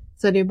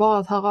 Så är det ju bara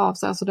att höra av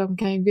sig, så de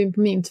kan ju gå in på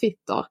min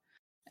Twitter,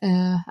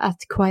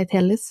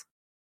 @QuietHellis,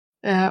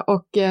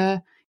 och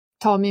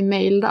ta min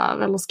mail där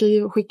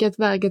eller skicka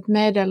ett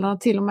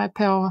meddelande till och med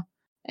på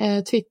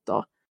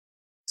Twitter.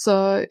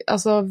 Så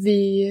alltså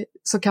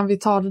så kan vi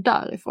ta det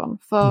därifrån,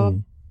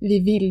 för vi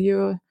vill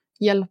ju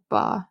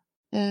hjälpa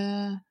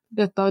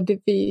detta, och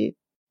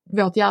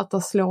vårt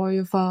hjärta slår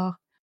ju för,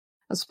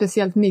 alltså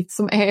speciellt mitt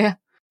som är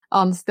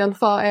anställd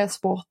för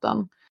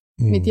e-sporten.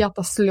 Mitt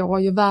hjärta slår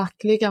ju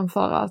verkligen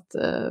för att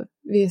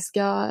vi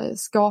ska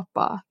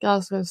skapa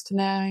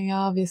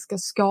gräsrotsturneringar, vi ska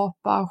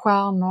skapa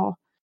stjärnor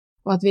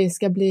och att vi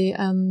ska bli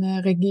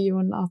en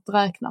region att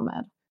räkna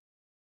med.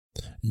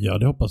 Ja,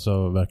 det hoppas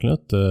jag verkligen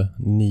att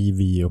ni,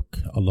 vi och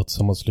alla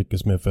tillsammans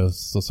lyckas med, för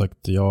som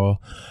sagt, jag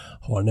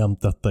har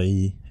nämnt detta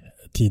i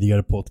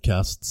tidigare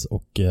podcasts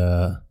och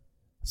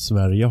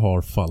Sverige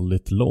har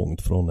fallit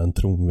långt från en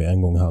tron vi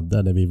en gång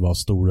hade när vi var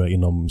stora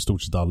inom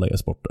stort sett alla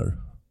e-sporter.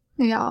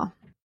 Ja.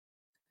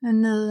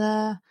 Men nu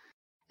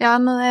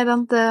är det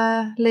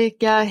inte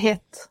lika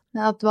hett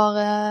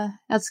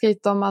att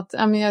skryta om att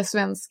jag är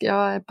svensk,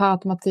 jag är per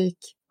automatik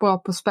bra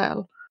på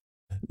spel.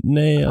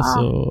 Nej,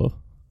 alltså...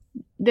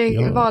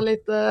 Det var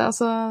lite,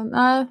 alltså,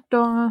 nej,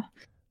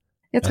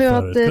 jag tror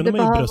att det kunde man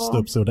ju behöver... brösta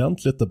upp sig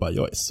ordentligt och bara,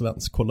 jag är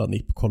svensk, kolla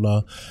NIP,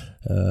 kolla...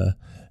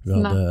 vi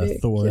hade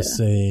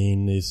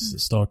Thorsane i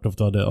Starcraft,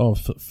 du hade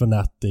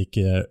Fnatic,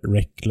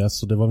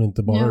 Reckless, och det var väl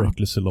inte bara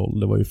Reckless i LoL,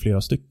 det var ju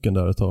flera stycken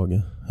där ett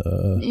tag.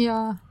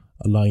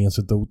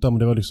 Alliance i Dota, men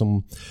det var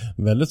liksom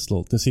väldigt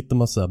stolt. Nu sitter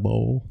man så här,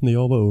 bara, när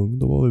jag var ung,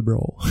 då var vi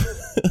bra.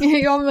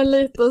 Ja, men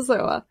lite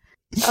så.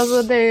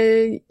 Alltså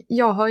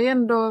jag har ju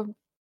ändå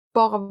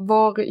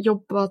bara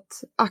jobbat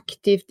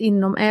aktivt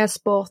inom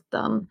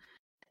e-sporten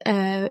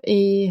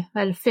i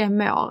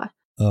 5 år.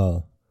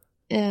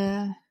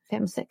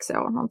 5-6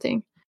 år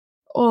någonting.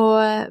 Och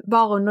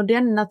bara under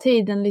denna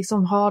tiden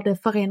liksom har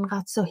det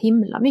förändrats så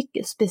himla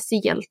mycket,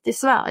 speciellt i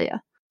Sverige.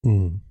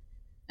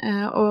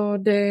 Och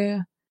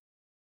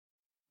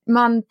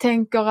man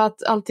tänker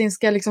att allting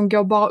ska liksom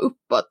gå bara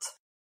uppåt.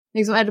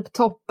 Liksom är det på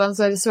toppen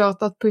så är det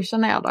svårt att pusha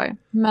ner dig.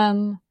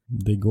 Men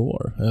det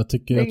går. Jag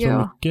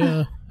tror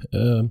mycket...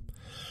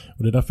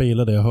 och det är därför jag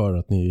gillar det jag hör,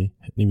 att ni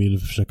vill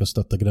försöka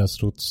stötta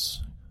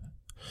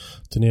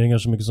gräsrotsturneringar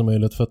så mycket som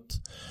möjligt, för att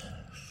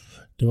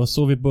det var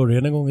så vi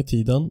började en gång i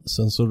tiden.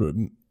 Sen så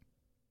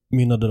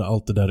mynnade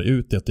allt det där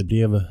ut i att det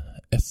blev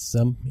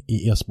SM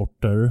i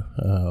e-sporter,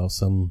 och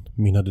sen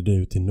mynnade det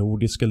ut i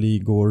nordiska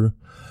ligor.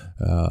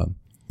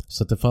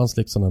 Så att det fanns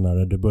liksom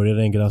när det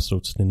började en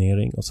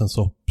gräsrotsturnering och sen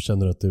så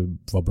kände du att du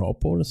var bra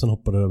på det, sen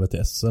hoppade du över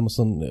till SM och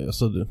sen,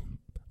 så,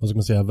 vad ska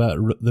man säga,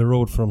 the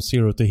road from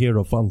zero to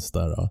hero fanns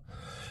där.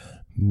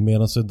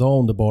 Medan idag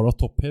om det bara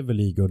top-heavy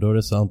ligor, då är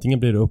det så antingen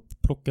blir du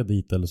upplockad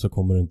dit eller så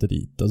kommer du inte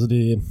dit. Alltså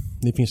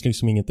det finns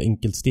liksom inget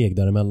enkelt steg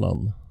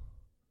däremellan.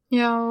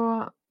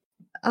 Ja,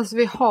 alltså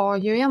vi har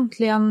ju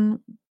egentligen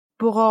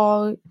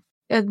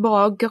ett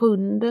bra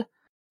grund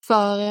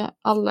för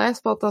alla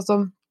e-sport,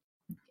 alltså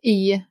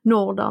i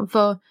Norden.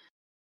 För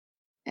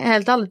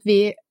helt ärligt,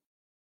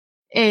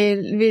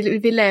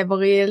 vi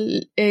lever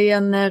i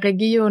en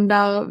region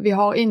där vi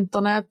har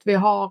internet, vi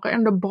har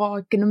ändå bra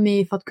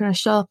ekonomi för att kunna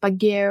köpa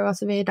gear och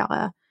så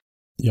vidare.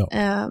 Ja.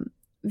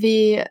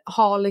 Vi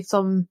har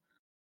liksom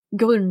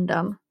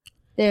grunden.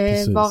 Det är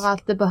Precis. Bara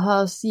att det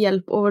behövs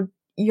hjälp, och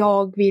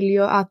jag vill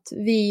ju att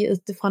vi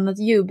utifrån ett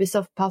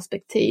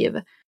Ubisoft-perspektiv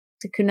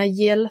ska kunna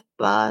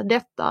hjälpa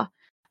detta.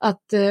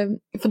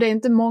 För det är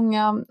inte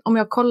många, om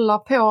jag kollar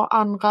på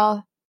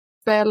andra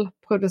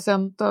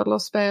spelproducenter eller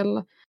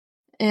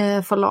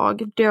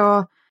spelförlag,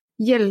 då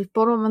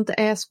hjälper de inte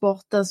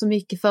e-sporten så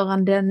mycket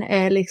förrän den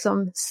är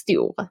liksom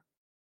stor.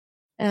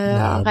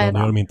 Nej, då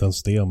gör de inte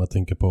ens det, om jag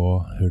tänker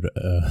på hur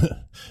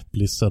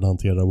Blizzard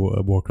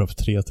hanterar Warcraft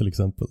 3 till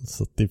exempel.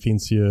 Så det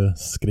finns ju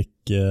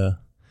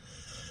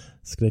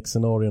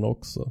skräckscenarien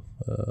också.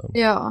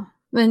 Ja,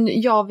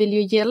 men jag vill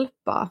ju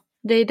hjälpa.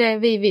 Det är det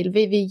vi vill.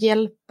 Vi vill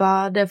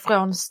hjälpa det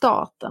från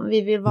starten.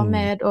 Vi vill vara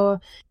med och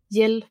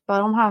hjälpa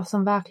de här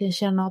som verkligen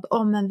känner att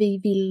men vi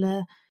vill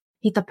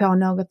hitta på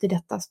något i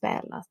detta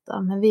spelet.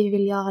 Men vi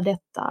vill göra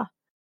detta.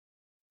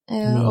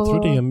 Men jag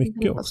tror det är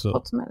mycket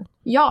också.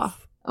 Ja,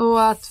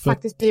 och att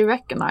faktiskt bli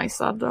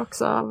recognized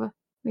också av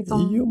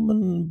liksom... Jo,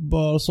 men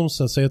bara som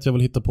säger att jag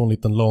vill hitta på en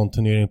liten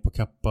LAN-turnering på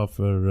Kappa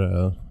för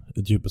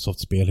ett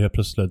Ubisoft-spel. Helt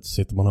plötsligt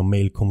sitter man och har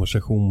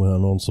mailkonversation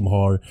med någon som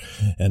har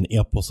en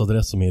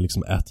e-postadress som är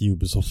liksom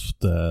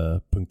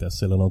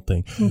 @ubisoft.se eller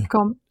någonting.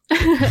 .com.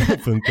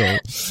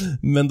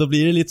 Men då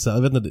blir det lite så här,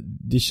 jag vet inte,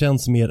 det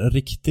känns mer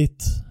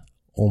riktigt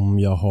om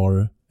jag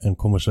har en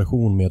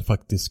konversation med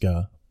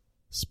faktiska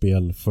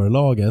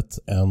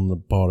spelförlaget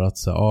än bara att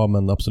säga,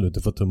 men absolut,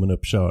 du får tummen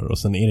upp, kör, och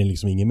sen är det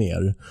liksom inget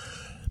mer.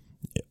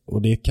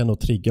 Och det kan nog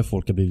trigga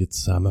folk att bli lite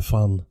så här, men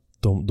fan,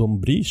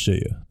 de bryr sig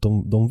ju,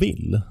 de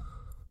vill.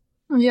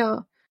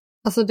 Ja,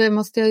 alltså det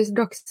måste jag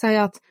dock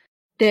säga att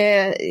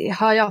Det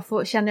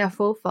känner jag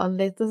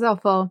fortfarande lite så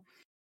för.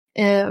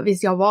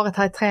 Visst, jag har varit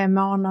här i 3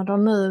 månader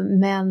nu,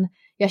 men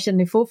jag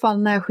känner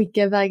fortfarande när jag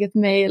skickar iväg ett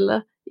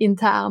mejl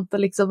internt och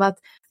liksom att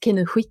okej,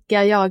 nu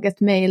skickar jag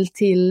ett mejl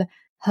till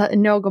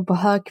någon på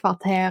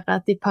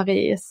högkvarteret i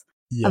Paris.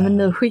 Ja, men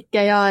nu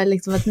skickar jag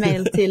liksom ett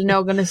mejl till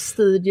någon i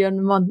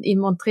studion i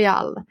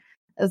Montreal.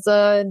 Alltså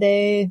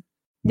det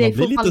man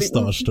blir lite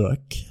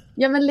starstruck.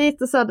 Ja, men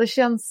lite så, det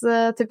känns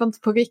typ inte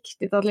på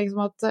riktigt att liksom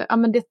att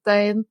men detta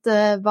är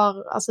inte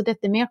alltså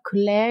detta är mer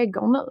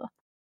kollegor nu.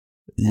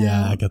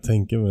 Ja, jag kan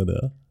tänka mig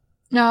det.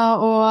 Ja,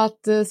 och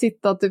att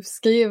sitta och typ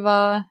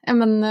skriva,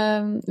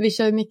 vi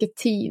kör ju mycket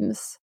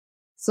Teams.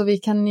 Så vi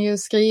kan ju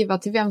skriva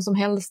till vem som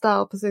helst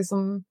där, precis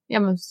som,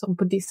 som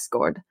på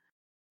Discord.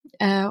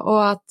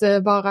 Och att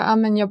jag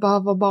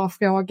behöver bara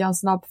fråga en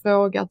snabb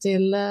fråga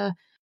till,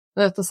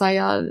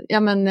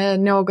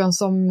 någon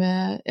som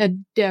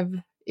är dev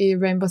i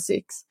Rainbow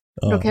Six.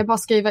 Ja. Då kan jag bara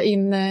skriva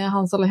in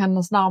hans eller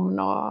hennes namn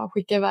och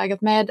skicka iväg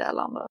ett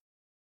meddelande.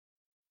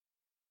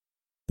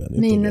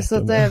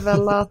 Minuset är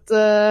väl att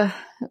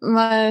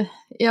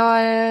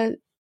jag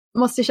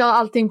måste köra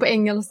allting på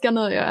engelska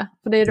nu,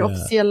 för det är det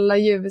officiella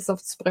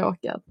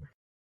Ubisoft-språket.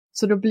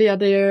 Så då blir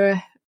det ju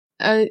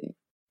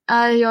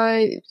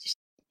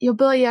jag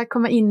börjar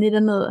komma in i det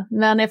nu,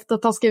 men efter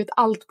att ha skrivit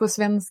allt på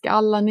svenska,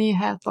 alla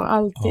nyheter,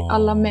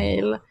 alla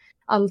mejl,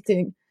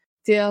 allting,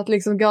 till att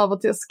liksom gå över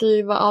till att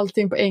skriva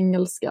allting på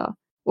engelska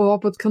och vara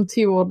på ett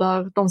kontor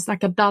där de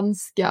snackar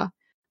danska.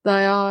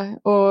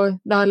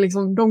 Där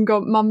liksom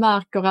man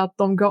märker att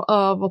de går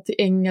över till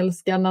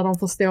engelska när de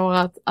förstår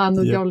att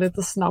nu går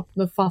lite snabbt,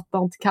 nu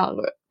fattar inte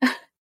Karo.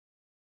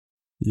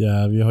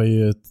 Ja, vi har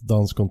ju ett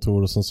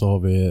danskontor och sen så har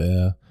vi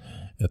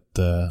ett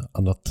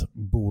annat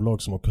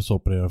bolag som också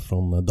opererar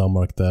från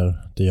Danmark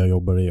där jag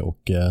jobbar i,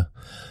 och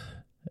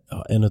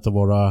en av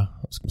våra,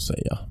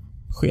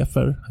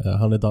 chefer,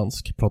 han är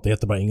dansk, pratar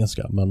jättebra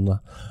engelska, men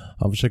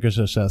han försöker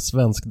köra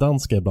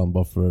svensk-danska ibland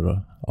bara för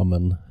att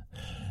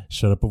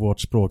köra på vårt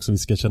språk så vi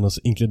ska känna oss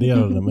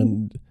inkluderade.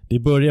 Men det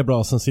börjar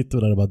bra, sen sitter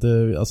vi där och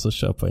bara,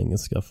 kör på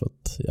engelska, för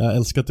att jag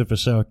älskar att du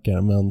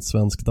försöker, men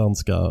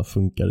svensk-danska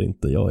funkar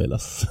inte, jag är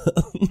ledsen.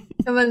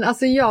 Ja, men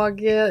alltså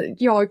jag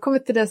har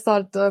kommit till det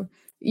stadiet och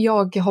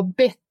jag har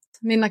bett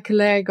mina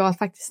kollegor att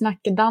faktiskt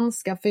snacka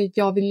danska, för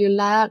jag vill ju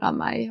lära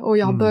mig, och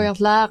jag har börjat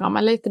lära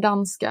mig lite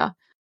danska.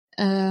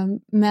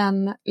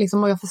 Men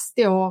liksom, och jag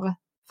förstår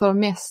för det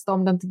mesta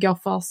om det inte går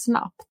för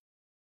snabbt.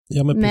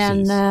 Ja, men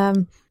precis.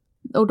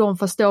 Och de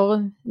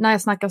förstår när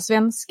jag snackar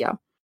svenska,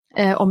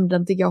 om det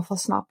inte går för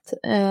snabbt.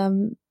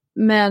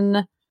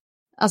 Men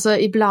alltså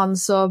ibland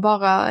så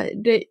bara,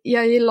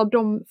 jag gillar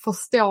de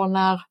förstår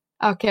när,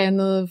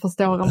 nu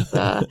förstår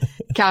inte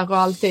Karo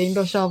allting,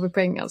 då kör vi på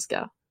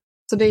engelska.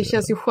 Så det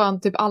känns ju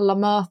skönt, typ alla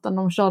möten,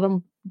 de kör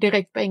dem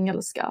direkt på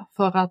engelska,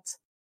 för att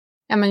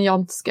jag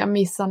inte ska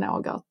missa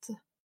något.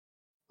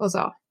 Och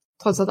så,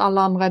 trots att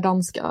alla andra är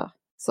danska,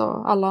 så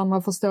alla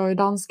andra förstår ju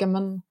danska,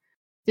 men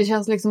det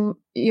känns liksom,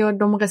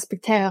 de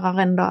respekterar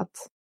ändå att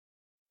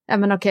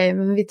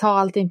men vi tar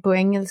allting på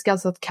engelska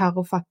så att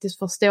Karo faktiskt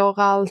förstår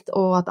allt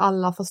och att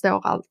alla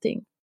förstår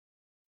allting.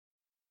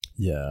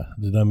 Ja,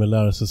 det där med att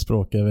lära sig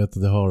språk, jag vet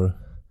att jag har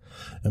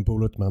en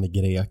polare med, han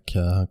är grek,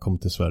 han kom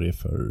till Sverige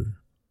för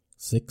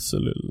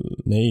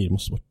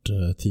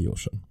 10 år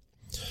sedan.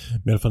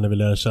 Men i alla fall när vi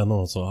lärde känna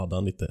honom så hade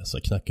han lite så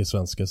knackig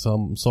svenska, så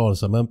han sa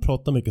så här, men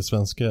prata mycket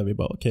svenska. Vi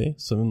bara okej.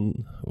 Så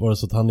var det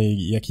så att han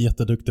är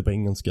jätteduktig på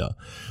engelska,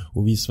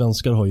 och vi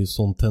svenskar har ju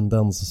sån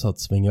tendens att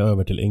svänga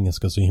över till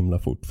engelska så himla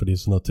fort, för det är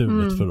så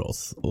naturligt för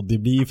oss, och det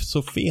blir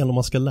så fel om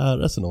man ska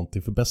lära sig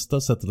någonting, för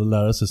bästa sättet att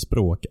lära sig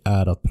språk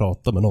är att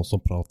prata med någon som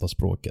pratar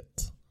språket.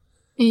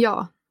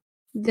 Ja,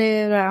 det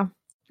är det,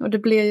 och det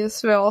blir ju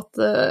svårt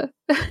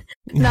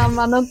när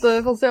man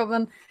inte förstår,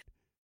 men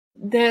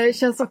det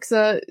känns också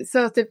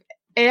så typ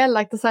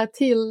elakt att säga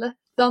till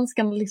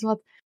danskarna liksom att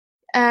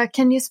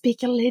can you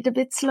speak a little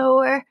bit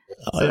slower?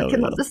 Så jag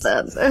kan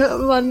understand.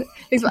 Man,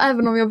 liksom,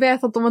 även om jag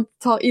vet att de inte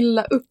tar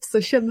illa upp,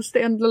 så känns det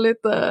ändå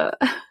lite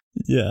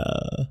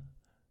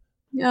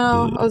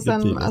ja, och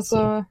sen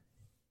alltså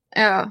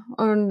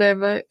och det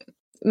är,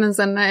 men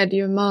sen är det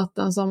ju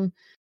möten som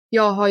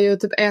jag har ju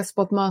typ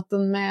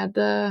e-sportmöten med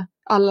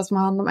alla som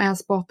har hand om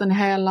e-sporten i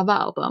hela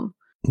världen.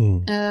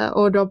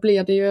 Och då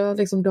blir det ju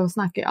liksom, då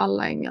snackar ju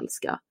alla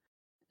engelska,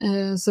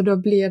 så då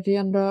blir det ju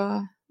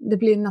ändå, det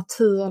blir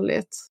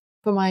naturligt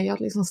för mig att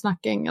liksom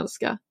snacka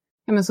engelska.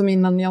 Men som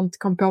innan jag inte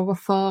kom på vad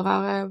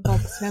förare var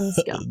på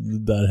svenska.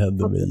 Det där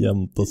hände mig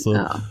jämt, och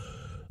så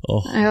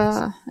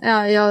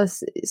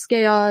ska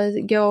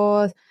jag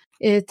gå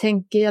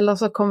tänka, eller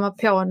så komma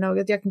på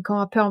något, jag kan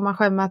komma på mig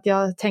själv med att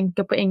jag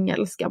tänker på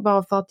engelska,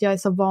 bara för att jag är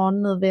så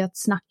van nu vid att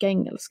snacka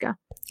engelska.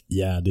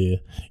 Ja,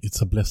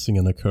 it's a blessing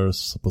and a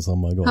curse på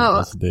samma gång. Ja.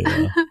 Alltså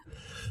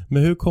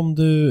Men hur kom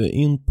du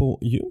in på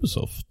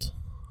Ubisoft?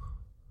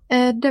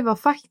 Det var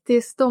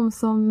faktiskt de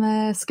som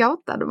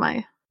scoutade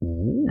mig.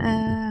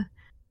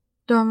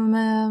 De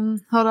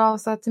hörde av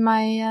sig till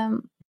mig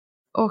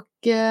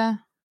och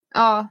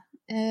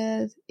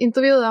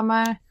intervjuade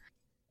mig.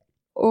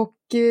 Och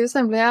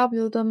sen blev jag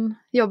erbjuden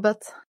jobbet,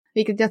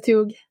 vilket jag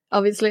tog,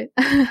 obviously.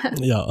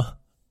 Ja,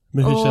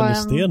 men hur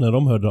kändes det när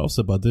de hörde av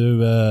sig?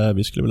 Bara,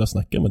 vi skulle vilja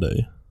snacka med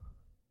dig.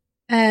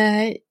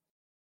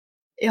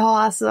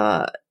 Ja,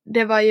 alltså,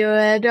 det var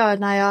ju då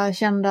när jag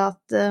kände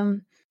att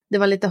det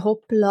var lite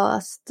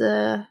hopplöst.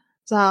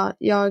 Så här,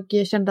 jag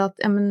kände att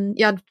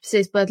jag hade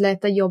precis börjat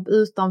leta jobb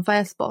utanför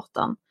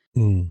e-sporten.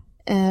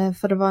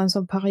 För det var en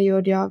sån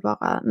period jag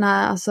bara,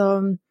 nej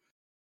alltså,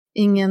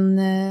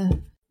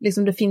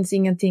 liksom det finns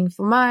ingenting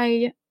för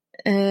mig.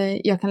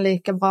 Jag kan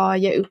lika bra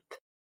ge upp.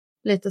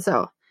 Lite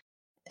så.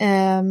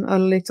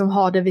 Eller liksom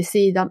ha det vid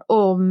sidan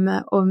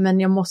om. Men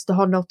jag måste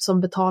ha något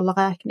som betalar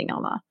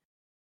räkningarna.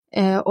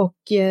 Och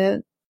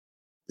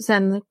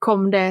sen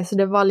kom det, så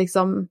det var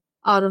liksom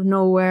out of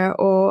nowhere.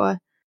 Och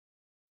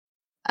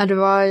det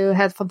var ju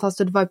helt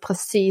fantastiskt. Det var ju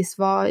precis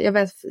vad, jag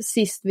vet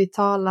sist vi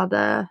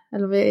talade,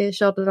 eller vi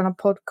körde den här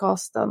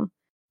podcasten.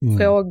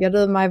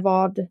 Frågade du mig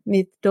vad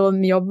mitt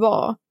drömjobb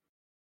var.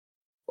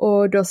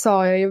 Och då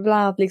sa jag ju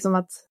bland annat liksom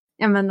att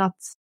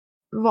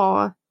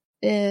vara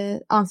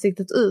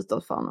ansiktet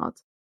utåt för något.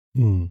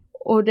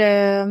 Och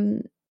det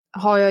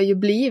har jag ju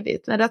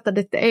blivit med detta.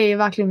 Detta är ju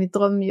verkligen mitt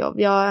drömjobb.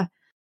 Jag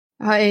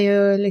är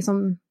ju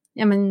liksom,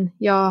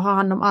 jag har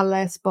hand om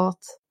alla e-sport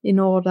i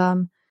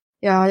Norden.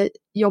 Jag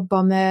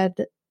jobbar med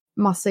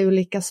massa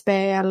olika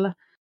spel.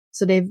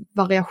 Så det är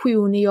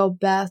variation i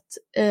jobbet.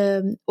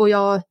 Och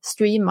jag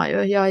streamar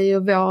ju. Jag är ju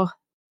vår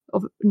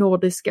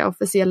nordiska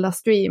officiella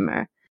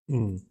streamer.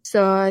 Så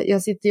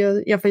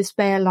jag får ju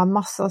spela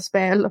massa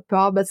spel på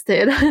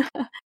arbetstid.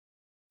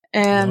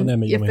 Nej,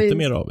 men jag är inte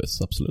mer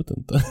avis, absolut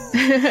inte.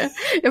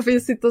 Jag får ju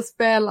sitta och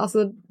spela,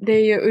 alltså det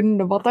är ju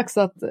underbart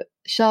också att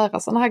köra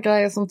sådana här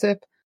grejer som typ,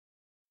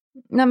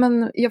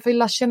 jag får ju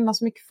lära känna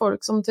så mycket folk,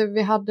 som typ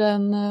vi hade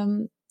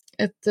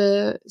ett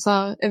så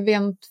här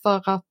event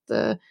för att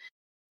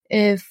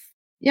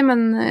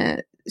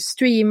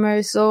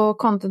streamers och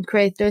content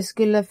creators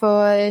skulle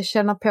få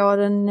känna på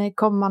den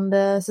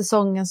kommande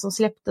säsongen som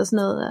släpptes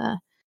nu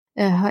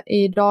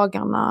i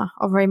dagarna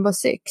av Rainbow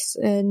Six,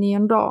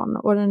 Neon Dawn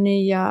och den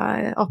nya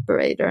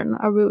operatorn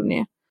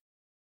Aruni.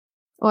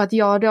 Och att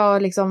jag då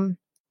liksom,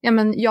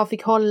 jag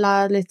fick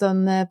hålla en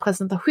liten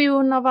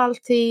presentation av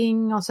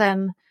allting och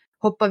sen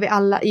hoppade vi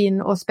alla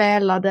in och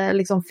spelade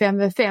liksom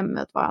 5v5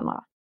 mot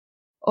varandra.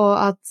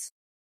 Och att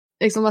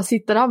liksom man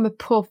sitter där med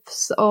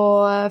proffs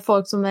och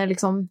folk som är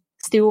liksom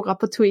stora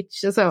på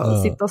Twitch och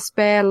så, sitta och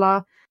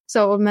spela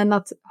så, men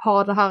att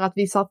ha det här att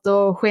vi satt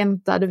och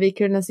skämtade, vi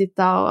kunde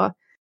sitta och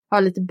ha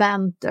lite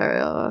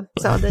banter och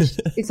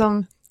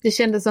så, det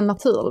kändes så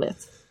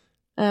naturligt.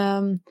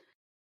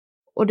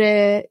 Och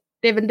det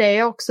är väl det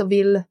jag också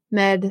vill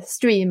med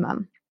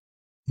streamen.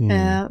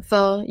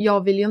 För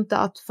jag vill ju inte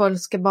att folk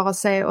ska bara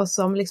se oss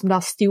som liksom det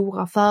här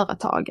stora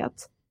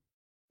företaget.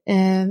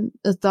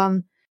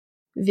 Utan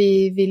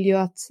vi vill ju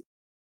att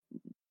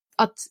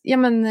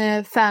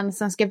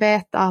fansen ska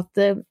veta att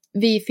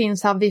vi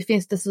finns här. Vi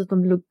finns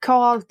dessutom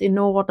lokalt i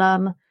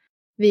Norden.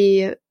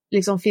 Vi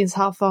liksom finns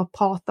här för att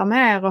prata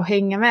med er och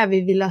hänga med.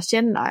 Vi vill lära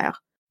känna er.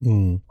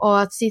 Och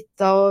att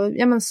sitta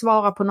och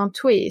svara på någon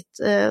tweet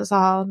så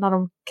här, när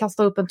de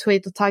kastar upp en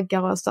tweet och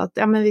taggar oss att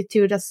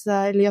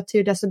jag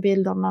tog dessa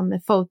bilderna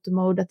med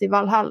fotomodet i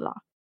Valhalla.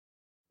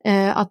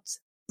 Att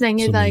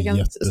slänga iväg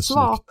en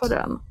svar på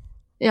den.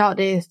 Ja,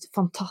 det är ett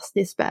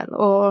fantastiskt spel.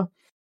 Och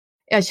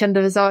jag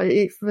kände så,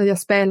 jag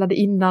spelade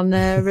innan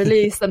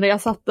releasen när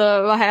jag satt och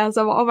var här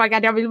så oh my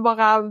god, jag vill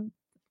bara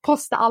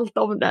posta allt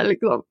om det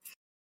liksom.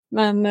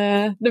 Men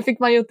det fick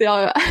man ju inte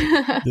göra.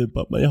 Du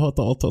bara, men jag har ett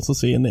avtal som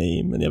säger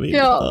nej, men jag vill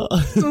ja,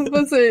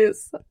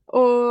 precis.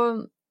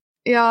 Och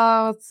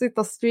jag sitter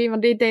och streamar,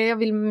 det är det jag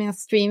vill med mina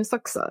streams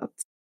också. Att,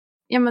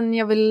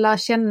 jag vill lära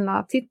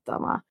känna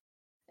tittarna.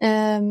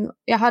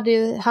 Jag hade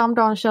ju,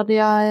 häromdagen körde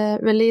jag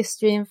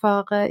release-stream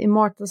för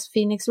Immortals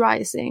Phoenix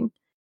Rising.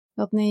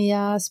 Ett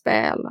nya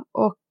spel.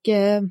 Och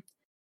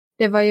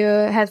det var ju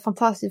helt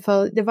fantastiskt,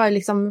 för det var ju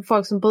liksom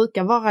folk som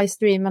brukar vara i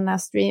streamen när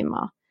jag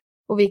streamar.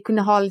 Och vi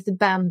kunde ha lite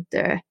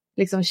banter,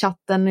 liksom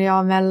chatten och jag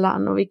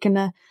emellan. Och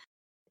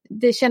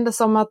det kändes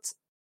som att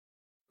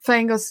för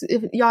en gång,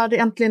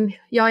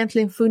 jag har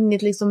äntligen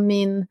funnit liksom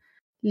min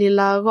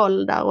lilla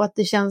roll där. Och att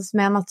det känns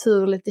mer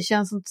naturligt. Det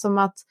känns inte som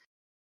att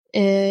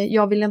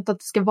jag vill inte att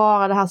det ska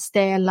vara det här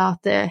stela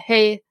att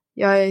hej,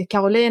 jag är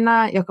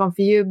Carolina, jag kom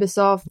för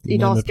Ubisoft,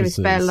 idag ska vi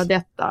spela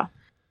detta.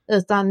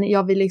 Utan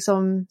jag vill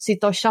liksom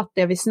sitta och chatta,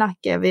 jag vill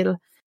snacka, jag vill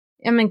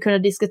kunna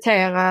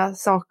diskutera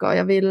saker,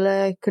 jag vill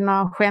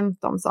kunna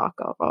skämta om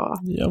saker. Och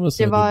ja, men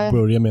så du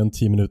börjar med en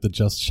 10 minuter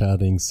just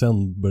chatting,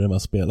 sen börjar man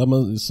spela.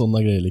 Men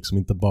sådana grejer, liksom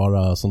inte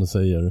bara, som du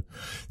säger,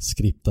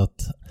 skriptat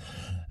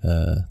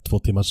 2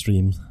 timmars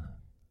stream.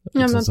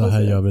 Liksom, ja, så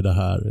här gör vi det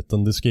här.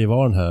 Utan det ska ju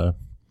vara den här.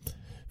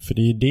 För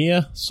det är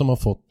det som har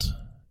fått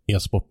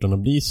e-sporten att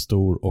bli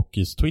stor och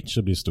just Twitch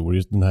att bli stor.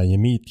 Just den här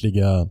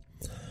gemytliga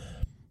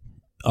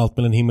allt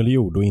mellan himmel och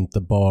jord och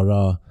inte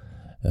bara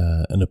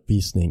en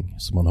uppvisning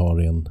som man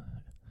har i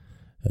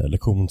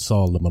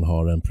lektionssal där man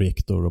har en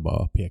projektor och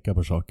bara pekar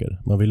på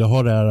saker. Man vill ju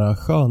ha det här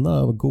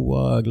sköna,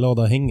 goa,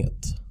 glada hänget.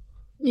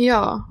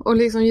 Ja, och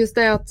liksom just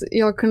det att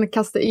jag kunde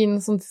kasta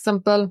in som till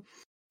exempel,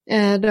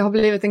 det har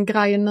blivit en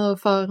grej nu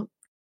för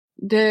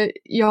det,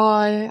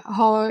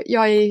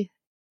 jag är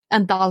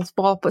inte alls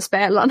bra på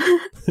spelen.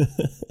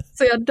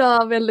 Så jag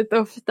dör väldigt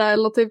ofta,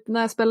 eller typ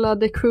när jag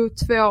spelade The Crew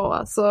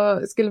 2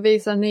 så skulle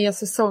visa nya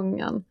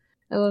säsongen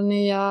eller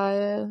nya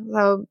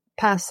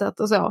passet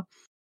och så.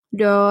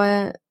 Då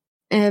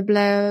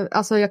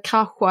jag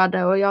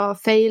kraschade och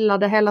jag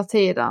failade hela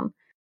tiden.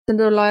 Sen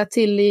då la jag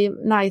till i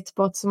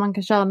Nightbot så man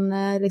kan köra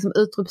en liksom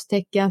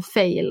utropstecken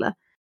fail.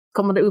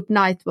 Kommer det upp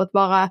Nightbot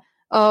bara,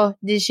 oh,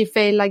 did she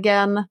fail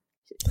again?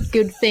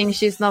 Good thing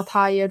she's not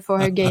hired for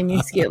her gaming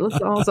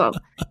skills. Och så.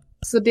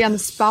 Så den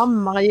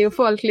spammar ju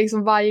folk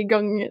liksom varje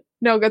gång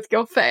något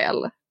går fel.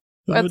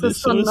 Ja, men det är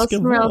så det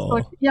ska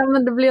vara. Ja,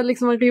 men det blir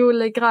liksom en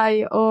rolig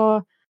grej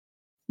och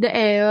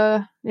det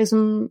är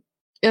liksom,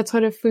 jag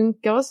tror det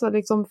funkar också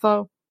liksom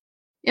för,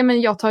 ja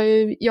men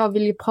jag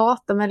vill ju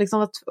prata med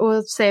liksom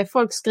och se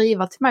folk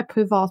skriva till mig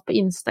privat på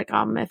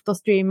Instagram efter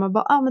stream och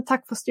bara, men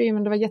tack för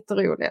streamen, det var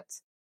jätteroligt.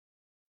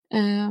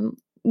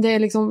 Det är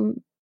liksom,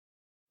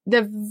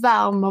 det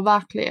värmer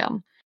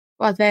verkligen.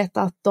 Och att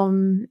veta att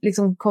de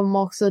liksom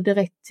kommer också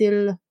direkt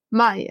till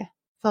mig.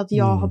 För att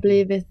jag har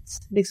blivit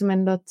liksom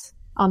ändå ett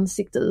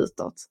ansikte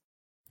utåt.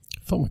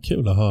 Fan vad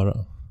kul att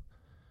höra.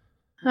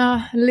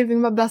 Ja,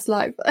 living my best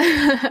life.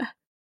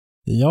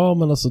 Ja,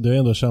 men alltså du har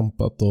ändå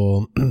kämpat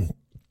och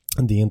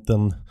det är inte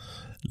en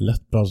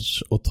lätt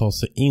bransch att ta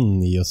sig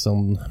in i. Och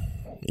sen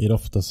är det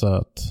ofta så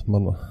att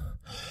man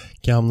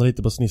kan hamna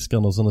lite på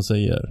sniskan och som du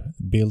säger,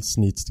 bills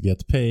needs to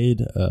get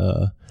paid.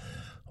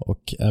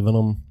 Och även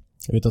om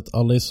jag vet att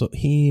alla är så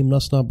himla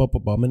snabba på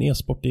bara, men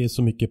e-sport är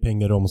så mycket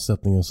pengar i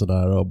omsättning och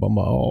sådär. Och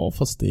bara,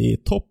 fast det är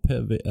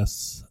top-heavy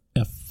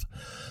SF.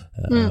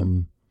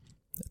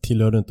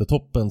 Tillhör du inte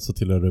toppen så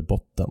tillhör du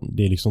botten.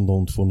 Det är liksom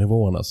de två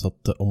nivåerna. Så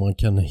att om man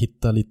kan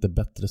hitta lite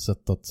bättre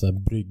sätt att så här,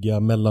 brygga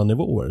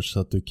mellannivåer så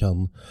att du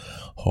kan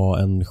ha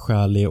en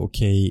skälig,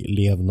 okej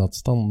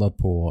levnadsstandard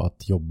på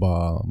att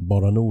jobba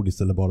bara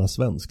nordiskt eller bara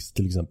svenskt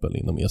till exempel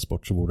inom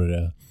e-sport, så vore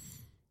det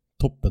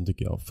toppen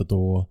tycker jag. För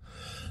då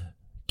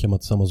kan man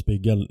tillsammans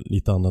bygga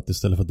lite annat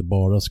istället för att det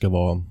bara ska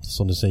vara,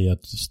 som du säger,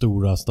 att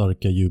stora,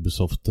 starka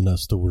Ubisoft, den här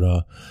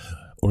stora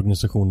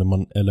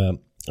organisationen eller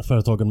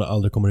företagen man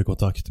aldrig kommer i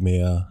kontakt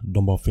med,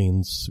 de bara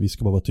finns, vi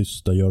ska bara vara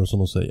tysta, göra som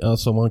de säger.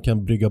 Alltså om man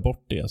kan brygga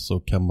bort det så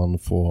kan man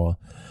få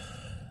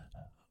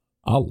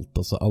allt,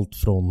 alltså allt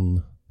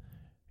från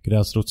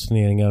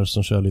gräsrotsturneringar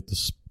som kör lite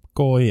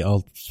skoj,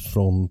 allt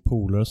från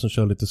polare som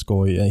kör lite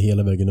skoj,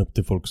 hela vägen upp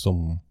till folk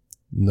som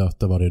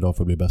nöter varje dag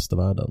för att bli bäst i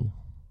världen.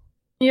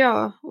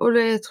 Ja, och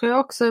det tror jag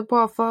också är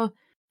bra för,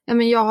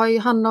 jag har ju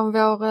hand om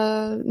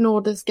vår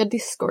nordiska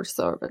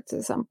Discord-server till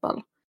exempel.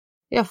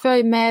 Jag får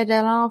ju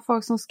meddelanden av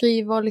folk som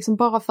skriver liksom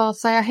bara för att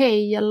säga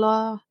hej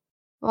eller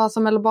vad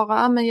som, eller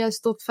bara, men jag är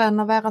stort fan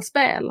av era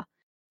spel.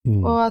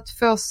 Och att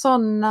få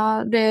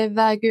sådana, det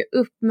väger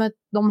upp med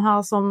de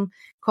här som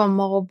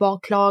kommer och bara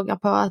klagar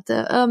på att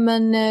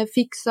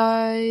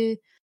fixa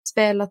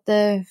spelet,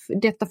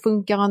 detta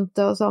funkar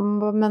inte och så,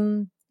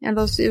 men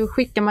eller så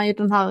skickar man ju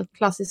den här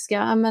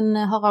klassiska,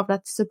 hör av dig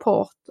till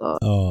support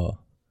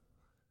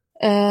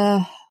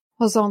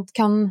och sånt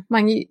kan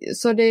man,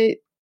 så det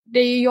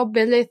är ju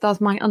jobbigt lite att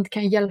man inte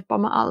kan hjälpa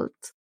med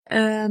allt.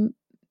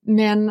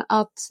 Men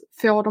att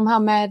få de här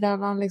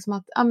meddelandena liksom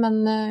att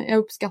jag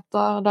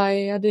uppskattar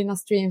dig, dina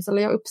streams,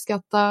 eller jag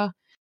uppskattar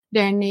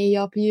det ni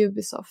gör på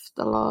Ubisoft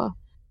eller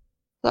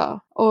så.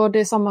 Och det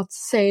är som att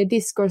se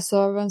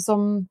Discord-servern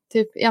som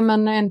typ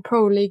en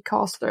Pro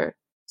League-caster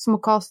som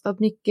har castat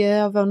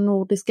mycket av vår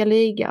nordiska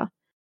liga.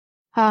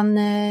 Han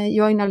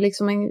joinade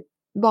liksom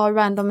bara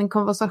random en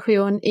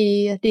konversation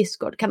i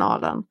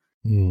Discord-kanalen.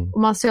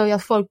 Och man såg ju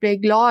att folk blev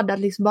glada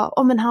liksom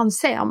bara, men han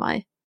ser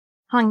mig.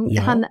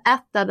 Han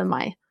ätade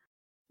mig.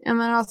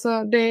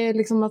 Alltså det är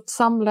liksom att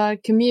samla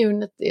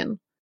communityn.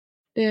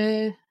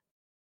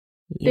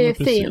 Det är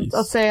fint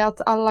att se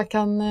att alla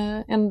kan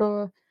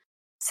ändå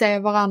se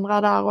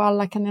varandra där och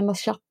alla kan ändå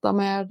chatta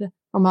med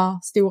de här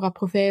stora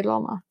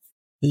profilerna.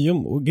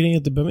 Jo, och grejer,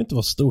 det behöver inte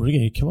vara stora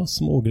grejer, det kan vara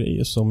små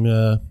grejer som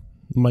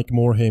Mike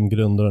Morhaime,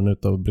 grundaren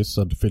utav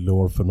Blizzard, fyllde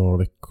år för några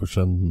veckor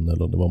sedan,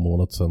 eller det var en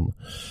månad sedan.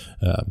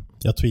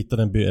 Jag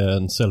tweetade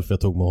en selfie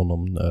jag tog med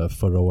honom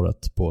förra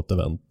året på ett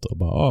event och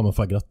bara, men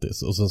fan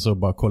grattis. Och sen så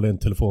bara kolla in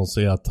telefon och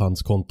se att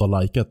hans konto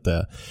har likat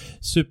det.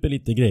 Super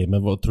lite grej,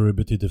 men vad tror du det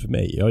betyder för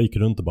mig? Jag gick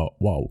runt och bara,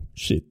 wow,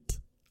 shit.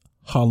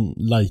 Han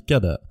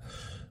likade.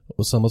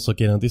 Och samma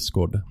sak i en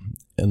Discord.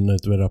 En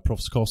utav era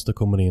proffscaster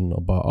kommer in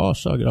och bara,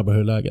 tja grabbar, hur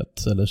är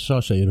läget? Eller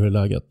tja tjejer, hur är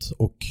läget?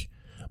 Och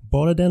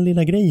bara den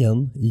lilla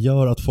grejen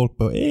gör att folk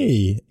bara,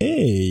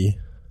 ej.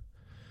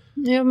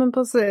 Ja, men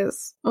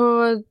precis.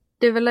 Och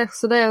det är väl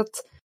också det att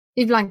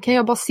ibland kan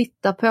jag bara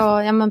sitta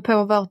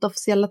på vårt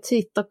officiella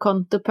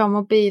Twitter-konto på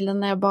mobilen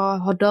när jag bara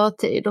har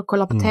dödtid och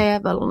kollar på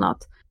tv eller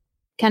något.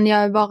 Kan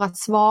jag bara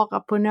svara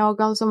på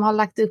någon som har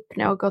lagt upp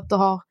något och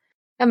har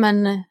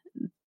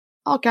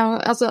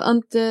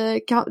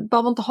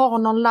behöver inte ha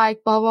någon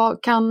like,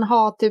 kan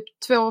ha typ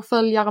 2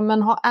 följare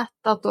men ha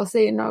ätat och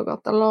se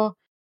något. Eller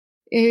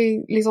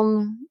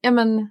liksom,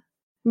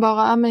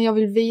 jag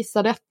vill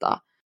visa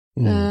detta.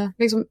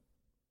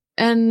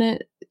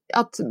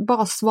 Att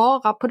bara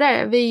svara på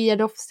det via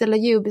det officiella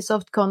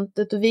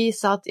Ubisoft-kontot och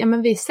visa att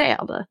vi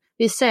ser det.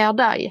 Vi ser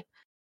dig.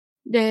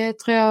 Det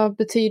tror jag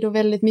betyder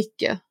väldigt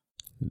mycket.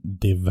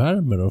 Det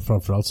värmer och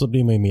framförallt så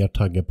blir man ju mer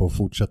taggad på att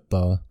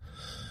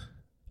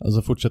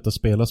fortsätta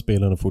spela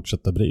spelen och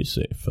fortsätta bry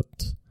sig. För att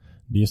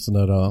det är just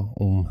det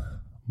där, om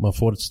man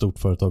får ett stort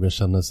företag och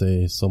känner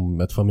sig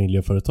som ett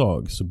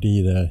familjeföretag så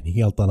blir det en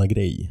helt annan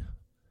grej.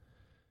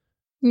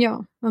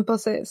 Ja, men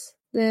precis.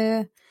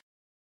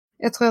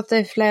 Jag tror att det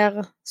är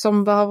fler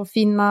som behöver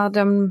finna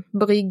den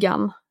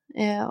bryggan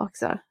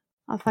också.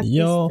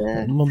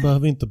 Man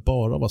behöver inte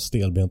bara vara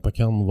stelbent. Man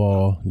kan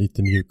vara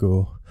lite mjuk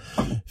och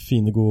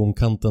fin och gå om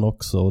kanten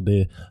också.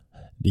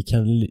 Det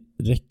kan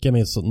räcka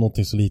med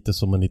någonting så lite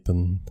som en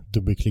liten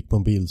dubbelklick på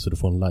en bild så du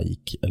får en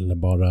like. Eller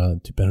bara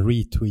typ en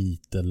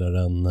retweet eller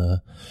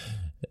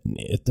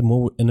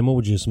en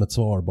emoji som ett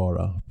svar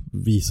bara.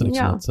 Visa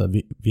liksom att så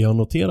här, vi har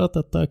noterat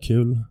detta,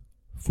 kul.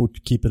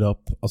 Fort, keep it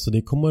up. Alltså det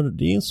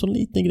är en sån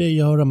liten grej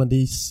att göra, men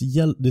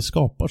det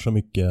skapar så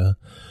mycket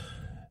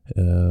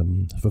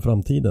för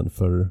framtiden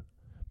för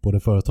både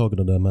företagen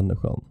och den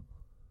människan.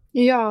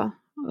 Ja,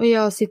 och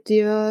jag sitter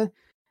ju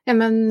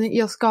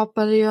jag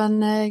skapade ju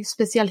en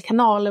speciell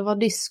kanal över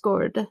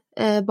Discord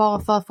bara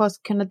för att folk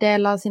ska kunna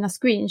dela sina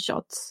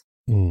screenshots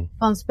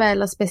från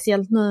spel,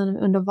 speciellt nu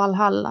under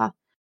Valhalla.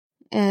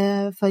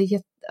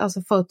 För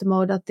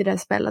fotomodet i det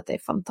spelet är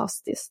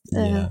fantastiskt.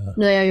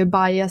 Nu är jag ju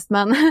biased,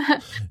 men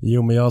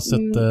jo, men jag har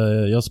sett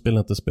jag spelar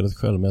inte spelet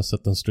själv, men jag har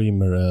sett en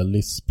streamer,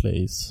 Liz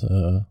Plays,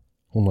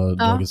 hon har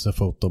dragit sig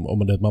foton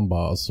och det man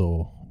bara alltså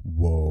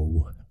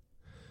wow.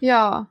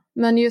 Ja,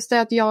 men just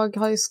det att jag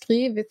har ju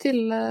skrivit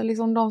till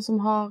liksom de som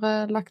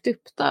har lagt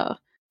upp där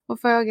och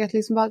frågat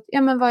liksom bara,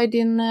 vad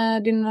är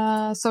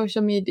dina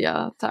social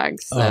media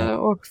tags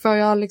och får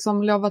jag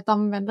liksom lov att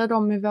använda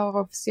dem i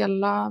våra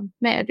officiella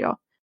medier.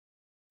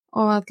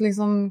 Och att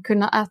liksom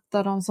kunna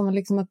äta dem som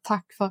liksom ett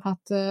tack för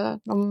att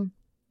de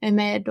är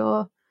med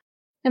och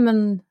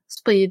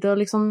sprider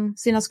liksom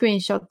sina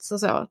screenshots och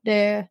så.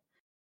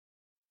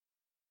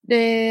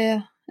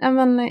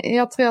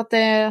 Jag tror att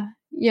det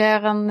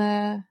ger en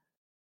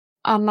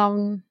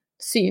annan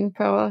syn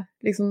på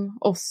liksom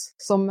oss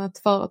som ett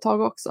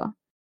företag också.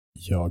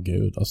 Ja,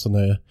 gud. Alltså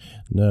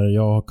när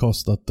jag har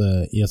kastat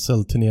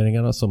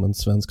ESL-turneringarna som en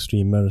svensk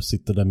streamer,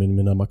 sitter där med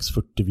mina max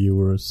 40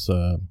 viewers,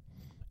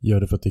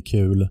 gör det för att det är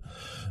kul.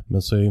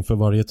 Men så inför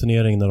varje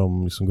turnering när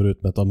de liksom går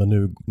ut med att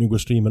nu går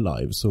streamer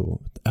live,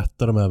 så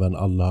äter de även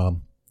alla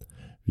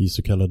vi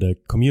så kallade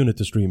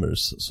community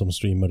streamers som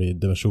streamar i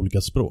diverse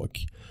olika språk.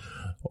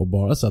 Och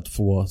bara så att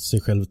få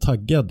sig själv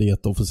taggad i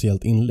ett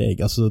officiellt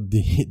inlägg, alltså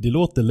det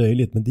låter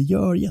löjligt, men det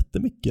gör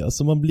jättemycket.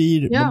 Alltså man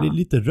blir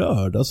lite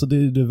rörd, alltså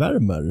det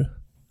värmer.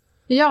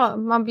 Ja,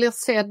 man blir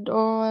sedd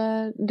och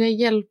det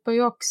hjälper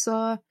ju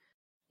också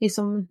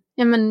liksom,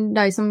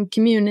 dig som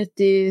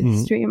community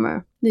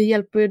streamer. Det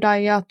hjälper ju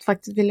dig att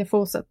faktiskt vilja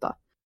fortsätta.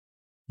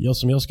 Ja,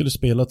 som jag skulle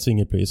spela ett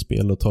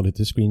singleplayer-spel och ta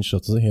lite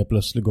screenshots, och så helt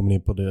plötsligt går man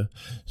in på det,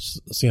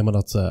 ser man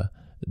att så här,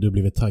 du har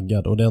blivit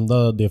taggad. Och det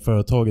enda det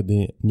företaget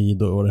ni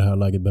då och det här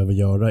läget behöver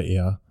göra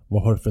är,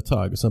 vad har du för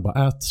tagg? Sen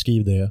bara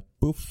skriv det,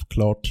 buff,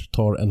 klart,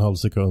 tar en halv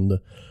sekund.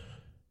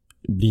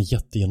 Blir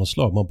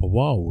jättegenomslag. Man bara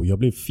wow, jag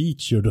blev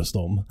featured hos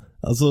dem.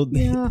 Alltså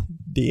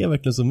det är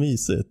verkligen så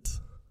mysigt.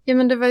 Ja,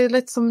 men det var ju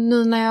lite som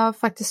nu när jag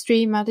faktiskt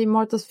streamade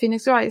Immortals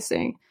Phoenix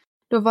Rising.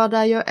 Då var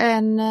det ju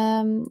en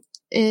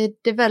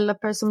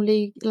developer som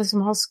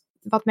liksom har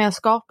varit med och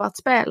skapat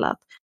spelet,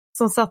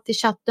 som satt i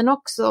chatten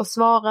också och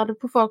svarade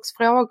på folks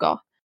frågor.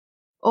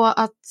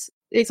 Och att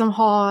liksom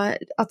ha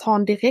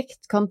en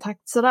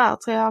direktkontakt sådär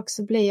tror jag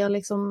också blir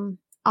liksom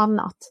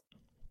annat.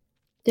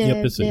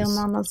 Det blir en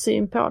annan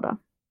syn på det.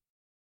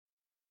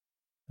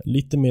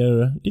 Lite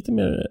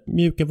mer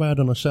mjuka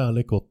värden och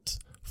kärlek åt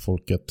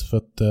folket. För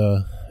att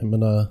jag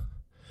menar,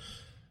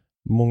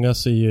 många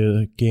ser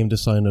ju game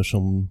designers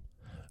som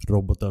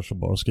robotar som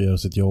bara ska göra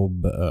sitt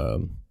jobb.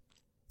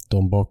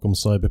 De bakom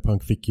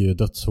Cyberpunk fick ju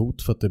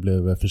dödshot för att det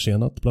blev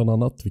försenat bland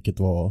annat, vilket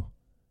var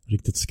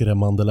riktigt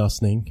skrämmande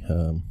läsning.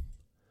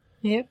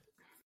 Yep.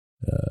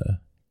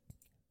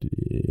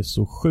 Det är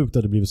så sjukt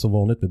att det blivit så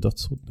vanligt med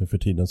dödshot nu för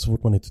tiden. Så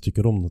fort man inte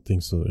tycker om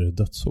någonting så är det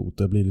dödshot.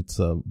 Det blir lite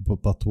så här,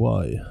 but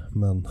why?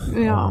 Men,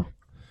 ja.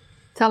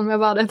 Tell me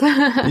about it.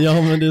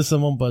 Ja, men det är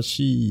som man bara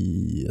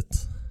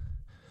shit.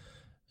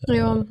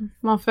 Jo,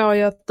 man får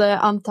ju ett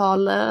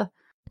antal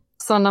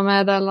sådana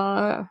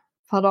meddelare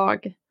per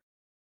dag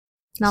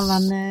när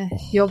man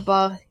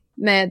jobbar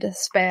med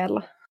spel.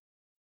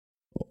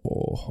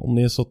 Om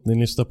ni är så att ni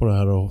lyssnar på det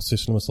här och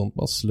sysslar med sånt,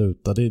 bara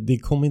sluta. Det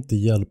kommer inte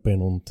hjälpa er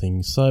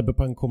någonting.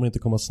 Cyberpunk kommer inte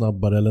komma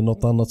snabbare, eller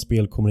något annat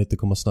spel kommer inte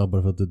komma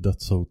snabbare för att det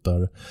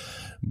dödshotar.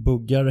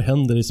 Buggar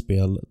händer i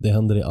spel. Det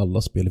händer i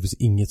alla spel. Det finns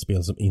inget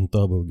spel som inte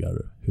har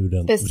buggar.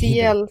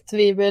 Speciellt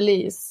vid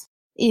release.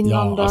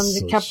 innan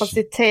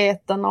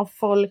kapaciteten av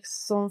folk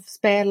som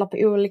spelar på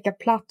olika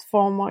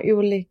plattformar,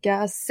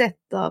 olika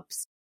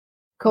setups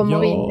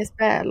kommer in i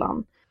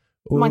spelen.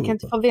 Man kan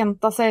inte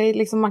förvänta sig,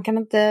 liksom, man kan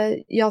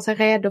inte göra sig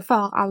redo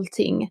för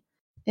allting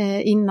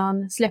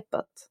innan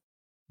släppet.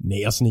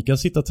 Nej, alltså ni kan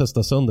sitta och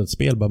testa sönder ett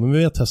spel, bara, men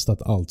vi har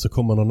testat allt, så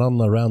kommer någon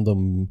annan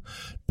random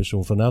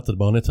person från nätet,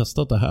 bara, har ni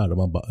testat det här? Och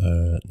man bara,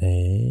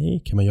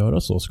 nej, kan man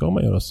göra så? Ska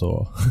man göra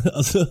så?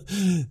 Alltså,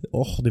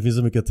 det finns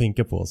så mycket att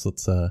tänka på, så att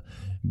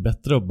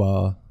bättre att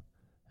bara,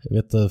 jag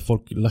vet,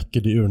 folk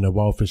lackade ur när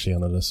WoW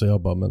försenade, så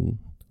jag bara, men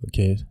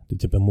okej, det är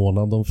typ en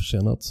månad de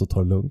försenat, så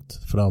ta det lugnt.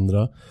 För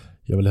andra,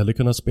 jag vill hellre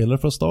kunna spela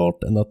från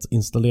start än att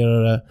installera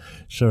det,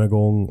 köra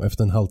igång och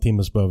efter en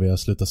halvtimme så behöver jag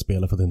sluta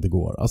spela för att det inte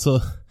går.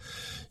 Alltså,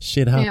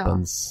 shit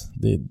happens.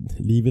 Ja.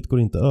 Livet går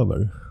inte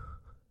över.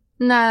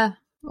 Nej,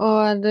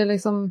 och det är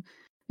liksom,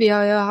 vi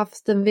har ju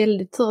haft en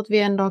väldigt tur att vi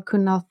ändå har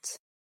kunnat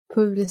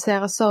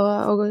publicera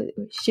så och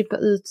chippa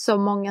ut så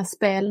många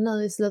spel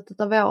nu i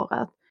slutet av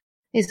året.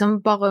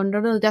 Liksom bara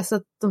under nu,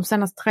 de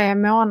senaste 3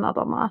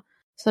 månaderna.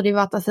 Så det har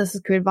varit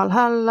Assassin's Creed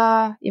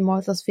Valhalla,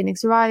 Immortals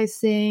Phoenix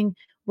Rising,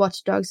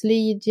 Watch Dogs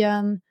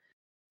Legion.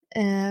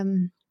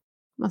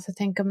 Man ska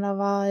tänka om det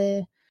var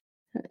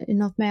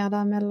något mer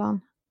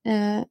däremellan.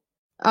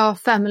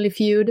 Family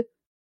Feud.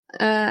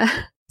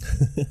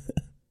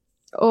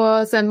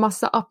 Och sen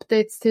massa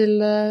updates till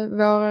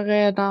våra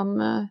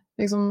redan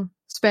liksom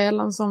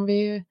spelen som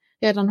vi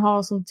redan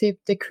har, som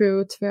typ The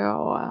Crew 2,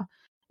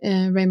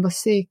 Rainbow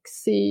Six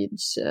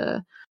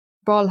Siege,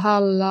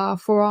 Valhalla,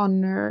 For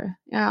Honor.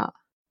 Ja,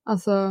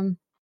 alltså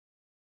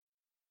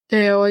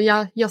det, och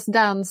Just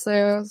Dance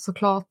är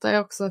såklart, det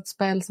är också ett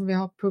spel som vi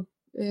har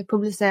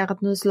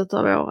publicerat nu i slutet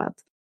av året.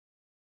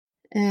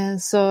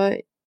 Så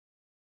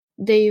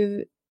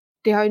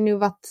det har ju nu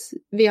varit,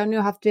 vi har nu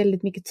haft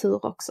väldigt mycket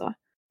tur också.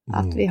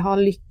 Att vi har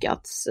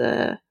lyckats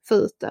få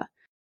ut det.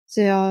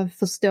 Så jag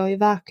förstår ju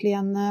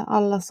verkligen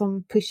alla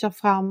som pushar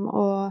fram,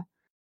 och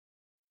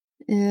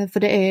för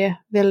det är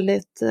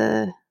väldigt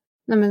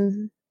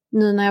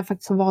nu när jag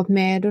faktiskt har varit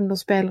med under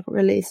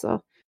spelreleaser,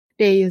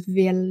 det är ju ett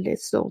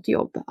väldigt stort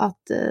jobb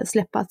att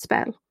släppa ett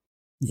spel.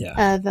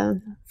 Yeah.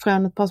 Även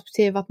från ett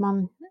perspektiv att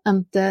man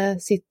inte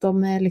sitter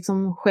med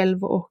liksom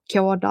själv och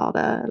kodar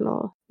det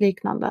eller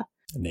liknande.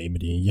 Nej, men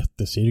det är en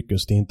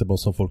jättecirkus. Det är inte bara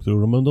som folk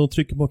tror. Men de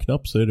trycker på en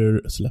knapp så är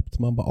det släppt.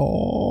 Man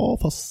bara,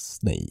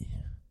 fast nej.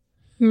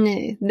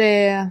 Nej,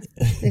 det är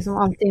liksom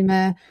alltid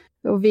med,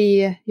 och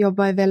vi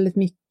jobbar ju väldigt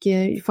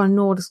mycket, från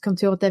Nordisk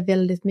kontoret är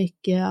väldigt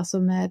mycket alltså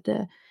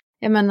med,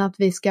 jag menar att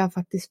vi ska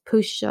faktiskt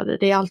pusha det.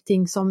 Det är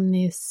allting som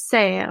ni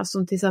ser,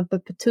 som till exempel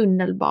på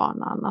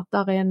tunnelbanan, att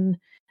där är en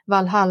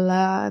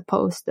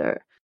Valhalla-poster.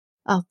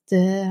 Att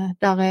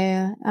där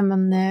är,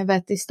 jag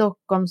vet i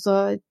Stockholm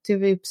så tog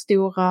vi upp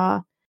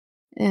stora,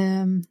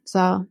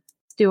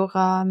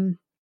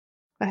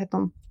 vad heter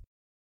de?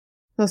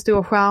 Så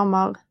stora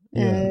skärmar.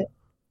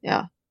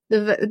 Ja,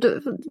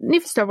 ni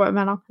förstår vad jag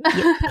menar.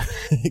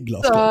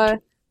 Glasklart.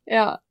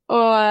 Ja,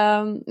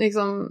 och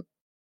liksom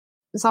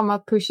samma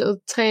push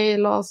ut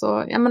trailers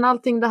och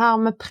allting det här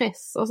med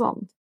press och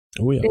sånt.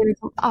 Oh ja. Det är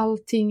liksom,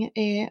 allting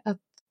är att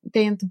det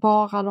är inte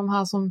bara de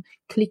här som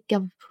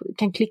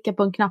kan klicka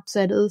på en knapp så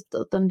är det ute,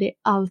 utan det är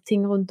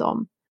allting runt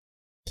om.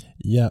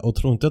 Ja, och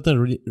tror inte att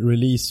en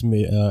release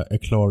är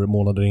klar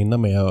månader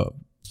innan med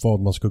vad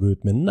man ska gå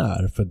ut med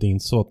när, för det är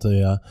inte så att det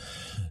är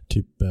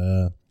typ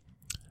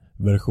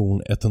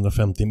version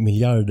 150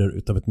 miljarder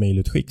utav ett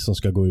mejlutskick som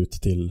ska gå ut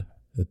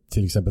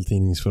till exempel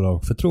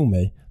tidningsförlag, för tro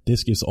mig, det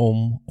skrivs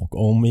om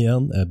och om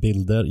igen,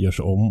 bilder görs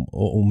om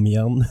och om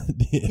igen.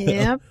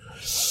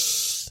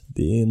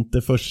 Det är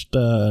inte första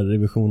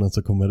revisionen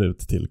som kommer ut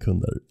till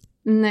kunder.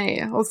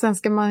 Nej, och sen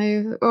ska man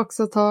ju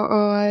också ta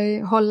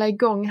och hålla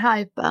igång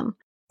hypen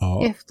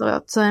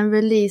efteråt. Så en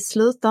release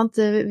slutar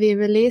inte vid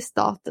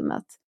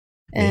releasedatumet.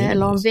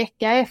 Eller en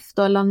vecka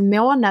efter eller en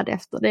månad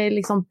efter. Det är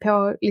liksom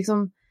på,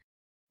 liksom,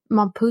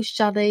 man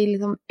pushar det i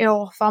liksom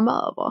år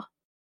framöver.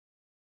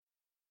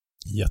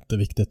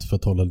 Jätteviktigt för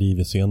att hålla liv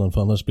i scenen,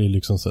 för annars blir det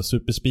liksom så här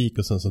superspik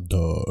och sen så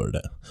dör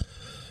det.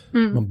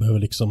 Man behöver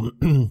liksom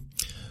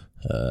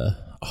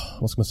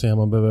vad ska man säga,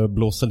 man behöver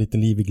blåsa lite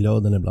liv i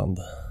glöden ibland.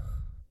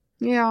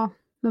 Ja,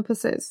 men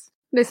precis.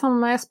 Det är samma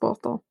med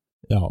e-sporter.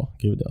 Ja,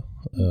 gud ja.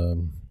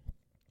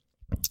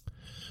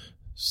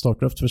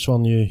 Starcraft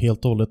försvann ju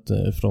helt och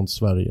hållet från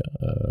Sverige.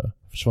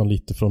 Försvann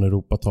lite från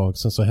Europa tag.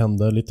 Sen så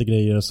hände lite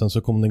grejer, sen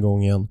så kom det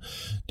igång igen.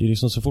 Det är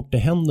liksom så fort det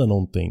händer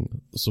någonting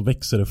så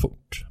växer det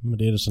fort. Men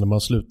det är det så när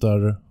man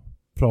slutar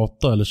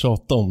prata eller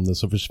tjata om det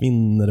så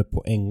försvinner det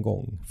på en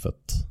gång. För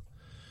att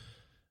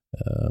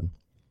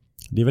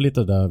det är väl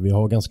lite där vi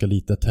har ganska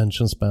lite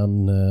attention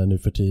span nu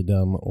för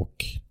tiden, och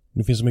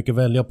det finns så mycket att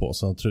välja på,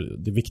 så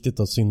det är viktigt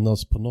att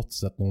synas på något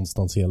sätt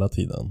någonstans hela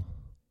tiden.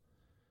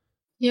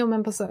 Jo,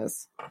 men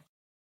precis.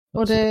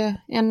 Och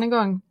det än en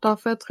gång,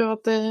 därför jag tror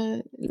att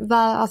det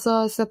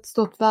sätter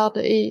stort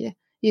värde i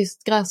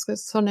just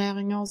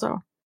gräsrotsturneringar och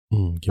så.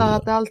 För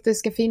att det alltid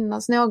ska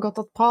finnas något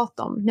att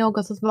prata om,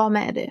 något att vara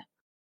med i.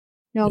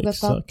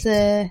 Något att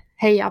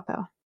heja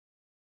på.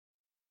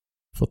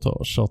 Får ta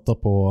och tjata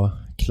på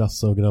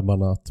Klasse och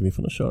grabbarna att vi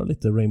får nog köra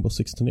lite Rainbow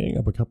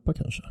Six-turneringar på Kappa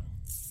kanske.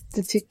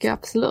 Det tycker jag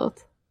absolut.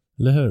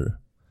 Eller hur?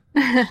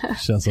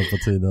 Känns som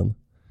på tiden.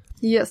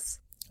 Yes.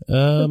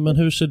 Men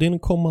hur ser din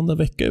kommande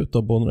vecka ut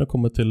då? Både när det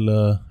kommer till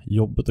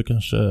jobbet och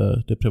kanske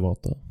det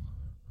privata?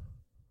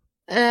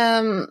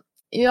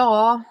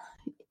 Ja,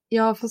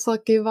 jag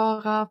försöker ju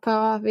vara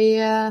på... Vi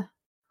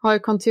har ju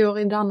kontor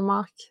i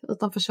Danmark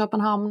utanför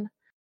Köpenhamn.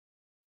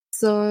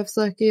 Så jag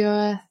försöker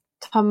ju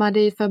ta mig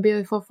dit, för jag bor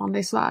ju fortfarande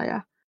i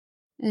Sverige.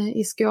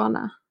 I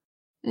Skåne.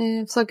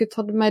 Jag försöker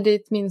ta mig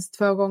dit minst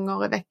 2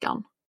 gånger i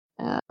veckan.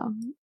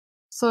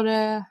 Så det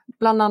är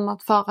bland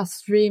annat för att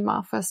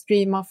streama. För jag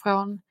streamar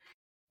från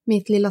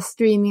mitt lilla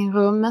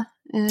streamingrum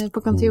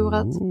på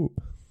kontoret.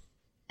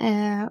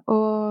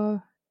 Och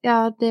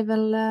ja, det är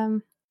väl...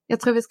 jag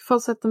tror vi ska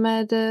fortsätta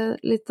med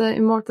lite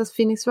Immortals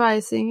Phoenix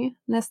Rising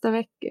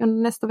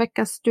nästa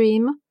veckas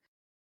stream.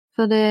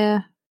 För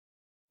det...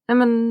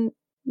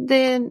 det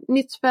är ett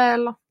nytt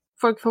spel.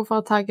 Folk får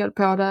vara taggade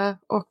på det.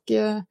 Och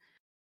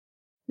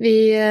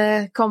vi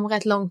kom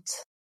rätt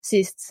långt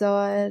sist.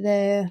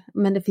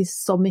 Men det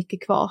finns så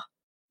mycket kvar.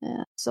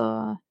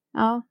 Så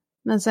ja.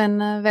 Men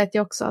sen vet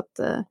jag också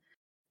att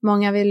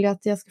många vill ju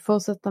att jag ska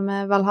fortsätta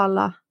med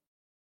Valhalla.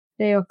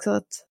 Det är också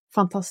ett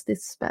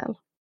fantastiskt spel.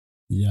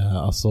 Ja,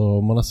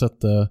 alltså man har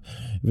sett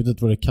jag vet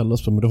inte vad det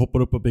kallas för, men du hoppar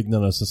upp på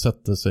byggnaden så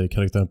sätter sig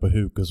karaktären på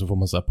huk och så får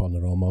man så här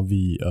panorama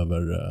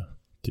över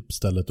typ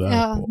stället du är på.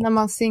 Ja, när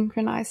man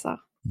synchronisar.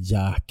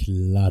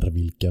 Jäklar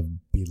vilka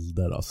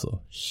bilder alltså.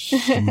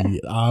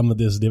 Men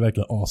det är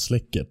verkligen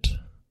asläckert.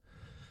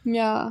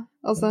 Ja,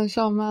 och sen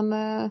kör man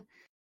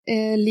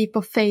Leap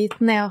of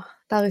Faith ner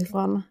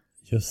därifrån.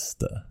 Just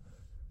det.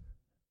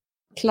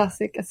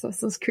 Classic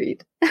Assassin's Creed.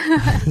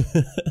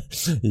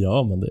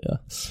 Ja, men det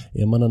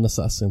är man en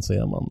assassin så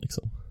är man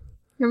liksom.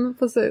 Ja, men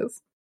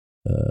precis.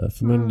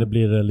 För min det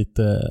blir det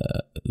lite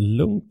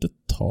lugnt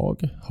ett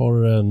tag.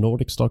 Har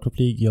Nordic Starcraft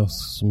League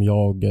som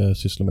jag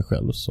sysslar med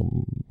själv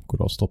som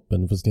går av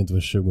stoppen, fast inte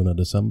för 20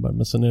 december.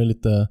 Men sen är det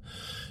lite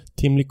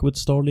Team Liquid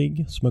Star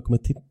League som jag kommer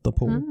titta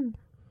på.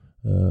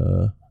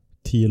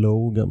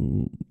 TLO,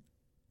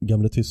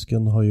 gamla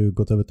tysken, har ju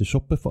gått över till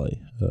Shopify.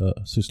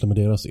 Sysslar med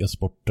deras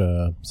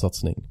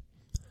e-sport-satsning.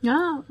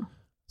 Ja.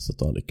 Så att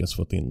de har lyckats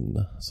få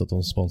in, så att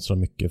de sponsrar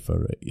mycket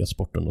för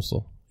e-sporten och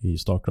så. I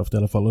Starcraft i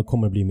alla fall. Det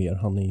kommer bli mer.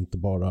 Han är inte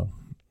bara...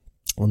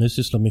 Och nu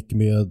sysslar mycket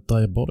med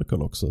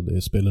Diabolical också. Det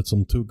är spelet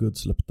som Too Good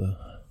släppte.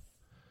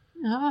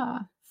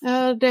 Ja.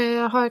 Det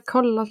har jag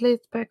kollat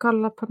lite på. Jag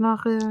kollade på när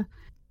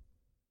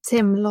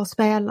Semler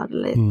spelade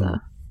lite.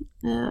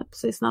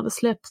 Precis när det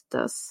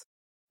släpptes.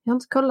 Jag har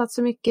inte kollat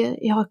så mycket.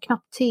 Jag har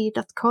knappt tid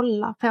att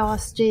kolla på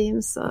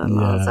streams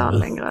eller så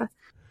längre.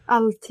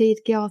 All tid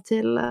går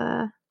till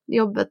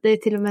jobbet. Det är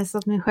till och med så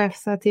att min chef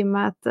säger till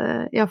mig att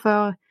jag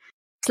får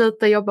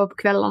sluta jobba på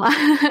kvällarna.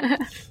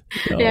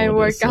 Jag är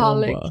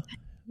workaholic.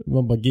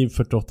 Man bara give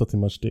 48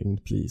 timmars dygn,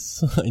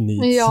 please.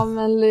 Ja,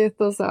 men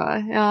lite så.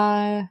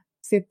 Jag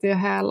sitter ju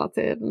hela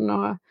tiden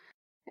och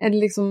är det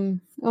liksom,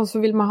 och så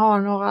vill man ha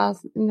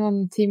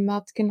någon timme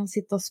att kunna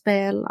sitta och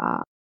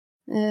spela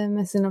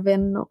med sina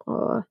vänner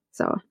och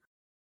så.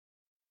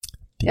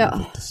 Det är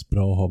faktiskt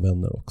bra att ha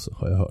vänner också,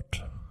 har jag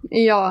hört.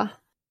 Ja,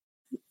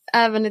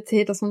 även i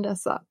tider som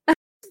dessa.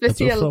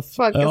 Speciellt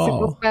folk att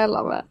sitta och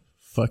spela med.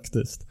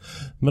 Faktiskt.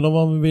 Men om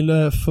man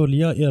vill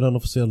följa er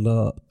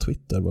officiella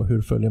Twitter,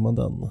 hur följer man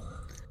den?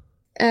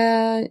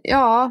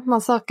 Ja,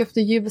 man söker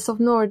efter Ubisoft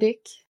Nordic.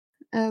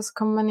 Så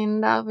kommer man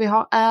in där. Vi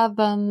har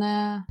även,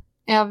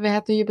 vi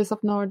heter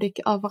Ubisoft Nordic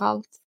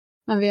överallt.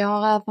 Men vi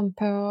har även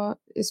på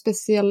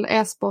speciell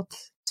e-sport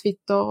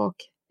Twitter och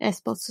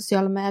e-sport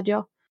sociala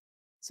medier.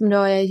 Som då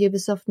är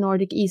Ubisoft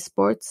Nordic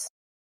eSports.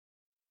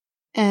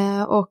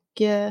 Och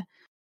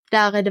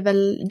där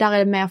är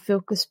det mer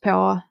fokus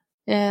på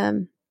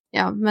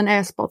men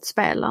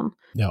e-sportspelen.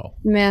 Ja.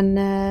 Men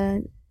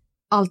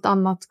allt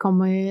annat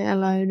kommer ju,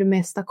 eller det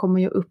mesta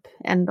kommer ju upp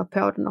ändå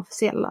på den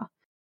officiella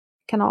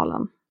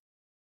kanalen.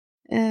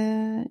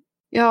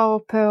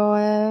 Och på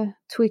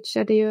Twitch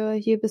är det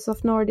ju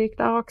Ubisoft Nordic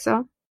där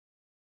också.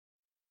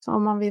 Så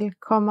om man vill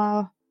komma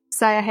och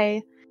säga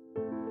hej.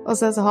 Och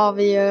sen så har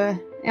vi ju,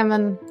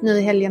 nu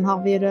i helgen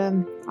har vi ju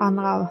det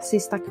andra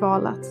sista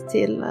kvalet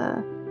till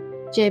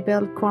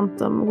JBL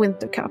Quantum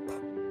Winter Cup.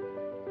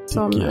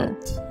 Som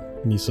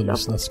ni som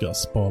lyssnar ska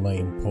spana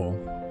in på.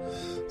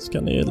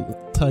 Ska ni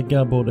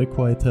tagga både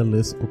Quiet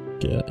Hellis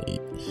och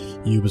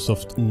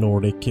Ubisoft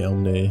Nordic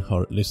om ni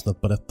har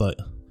lyssnat på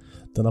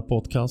denna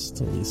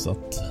podcast och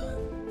visat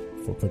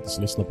folk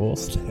faktiskt lyssnar på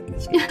oss.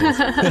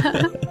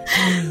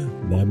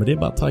 Nej, men det är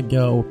bara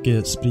tagga och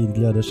sprid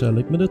glädje,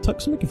 kärlek. Men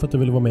tack så mycket för att du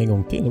ville vara med en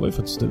gång till. Det var ju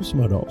faktiskt du som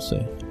hörde av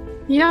sig.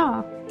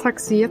 Ja, tack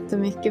så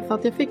jättemycket för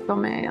att jag fick vara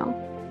med igen.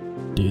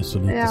 Det är så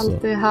lite. Det är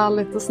alltid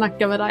härligt att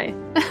snacka med dig.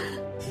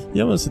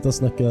 Jag vill sitta och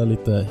snacka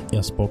lite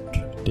e-sport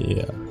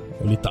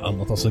och lite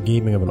annat. Alltså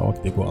gaming överlag,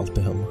 det går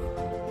alltid hem.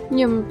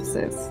 Ja, men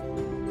precis.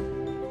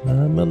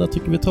 Men jag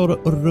tycker vi tar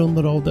och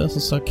rundar av det.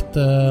 Som sagt,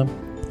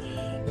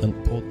 en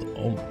podd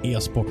om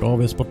e-sport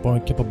av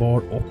e-sportbaren Kappa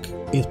Bar och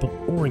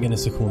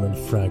e-sportorganisationen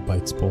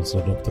Fragbite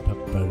sponsrar Dr.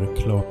 Pepper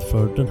klart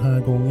för den här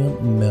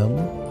gången, men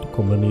det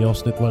kommer en ny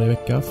avsnitt varje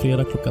vecka.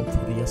 Fredag klockan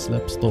 3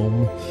 släpps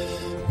de.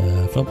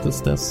 Fram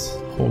tills dess,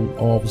 håll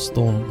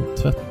avstånd,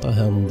 tvätta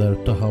händer,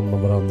 ta hand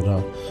om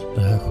varandra.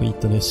 Den här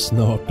skiten är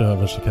snart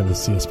över, så kan vi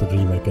ses på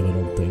DreamHack eller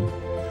någonting.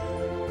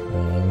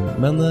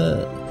 Men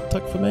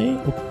tack för mig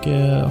och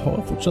ha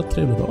en fortsatt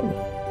trevlig dag.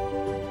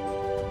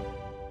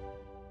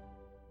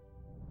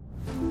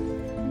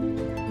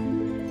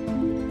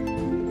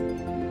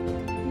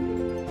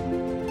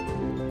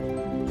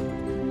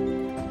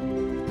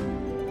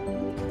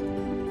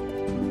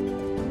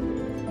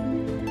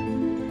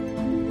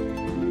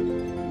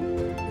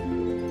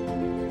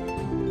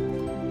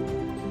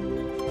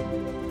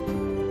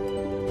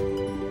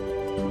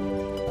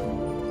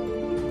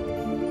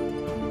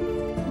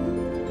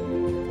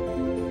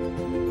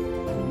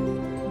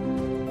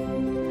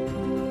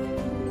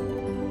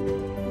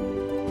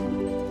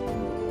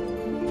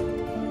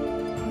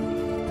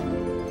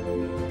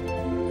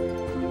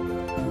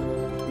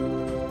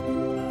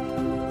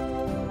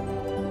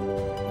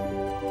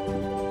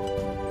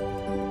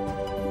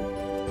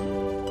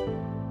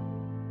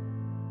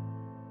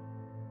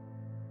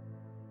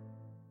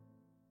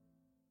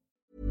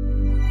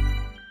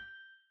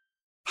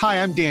 Hi,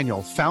 I'm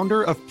Daniel,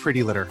 founder of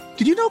Pretty Litter.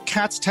 Did you know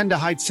cats tend to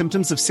hide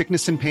symptoms of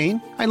sickness and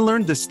pain? I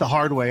learned this the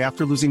hard way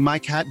after losing my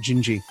cat,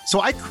 Gingy. So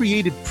I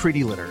created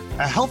Pretty Litter,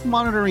 a health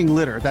monitoring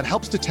litter that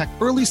helps detect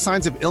early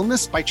signs of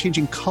illness by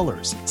changing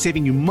colors,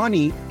 saving you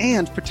money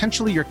and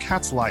potentially your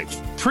cat's life.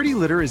 Pretty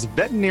Litter is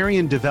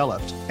veterinarian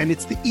developed, and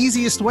it's the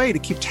easiest way to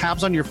keep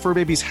tabs on your fur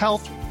baby's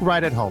health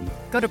right at home.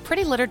 Go to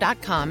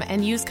prettylitter.com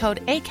and use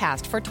code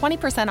ACAST for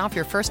 20% off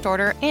your first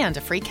order and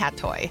a free cat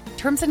toy.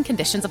 Terms and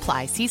conditions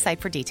apply. See site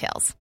for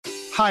details.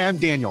 Hi, I'm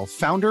Daniel,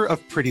 founder of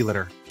Pretty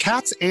Litter.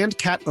 Cats and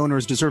cat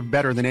owners deserve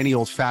better than any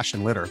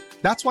old-fashioned litter.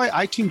 That's why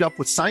I teamed up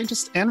with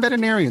scientists and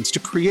veterinarians to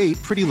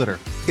create Pretty Litter.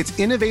 Its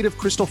innovative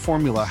crystal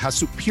formula has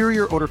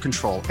superior odor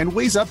control and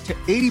weighs up to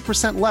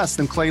 80% less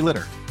than clay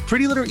litter.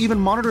 Pretty Litter even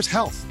monitors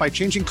health by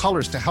changing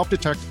colors to help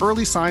detect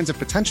early signs of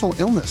potential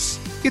illness.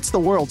 It's the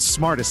world's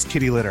smartest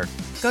kitty litter.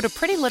 Go to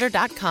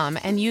prettylitter.com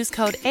and use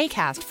code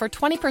ACAST for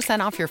 20%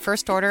 off your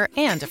first order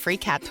and a free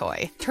cat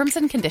toy. Terms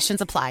and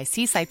conditions apply.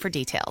 See site for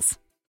details.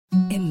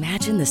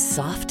 Imagine the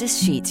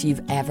softest sheets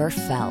you've ever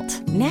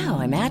felt. Now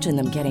imagine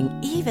them getting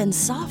even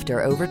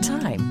softer over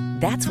time.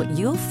 That's what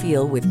you'll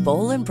feel with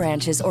Boll &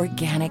 Branch's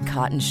organic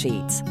cotton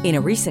sheets. In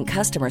a recent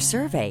customer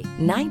survey,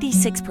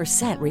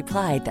 96%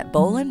 replied that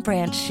Boll &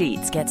 Branch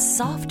sheets get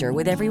softer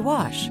with every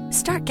wash.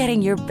 Start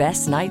getting your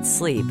best night's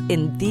sleep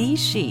in these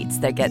sheets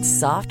that get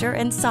softer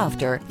and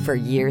softer for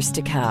years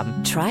to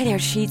come. Try their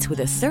sheets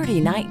with a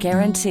 30-night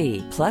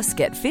guarantee. Plus,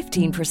 get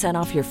 15%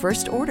 off your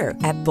first order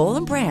at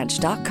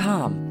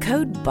bollandbranch.com.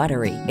 Code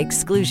BUTTERY.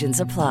 Exclusions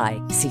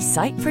apply. See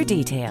site for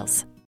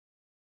details.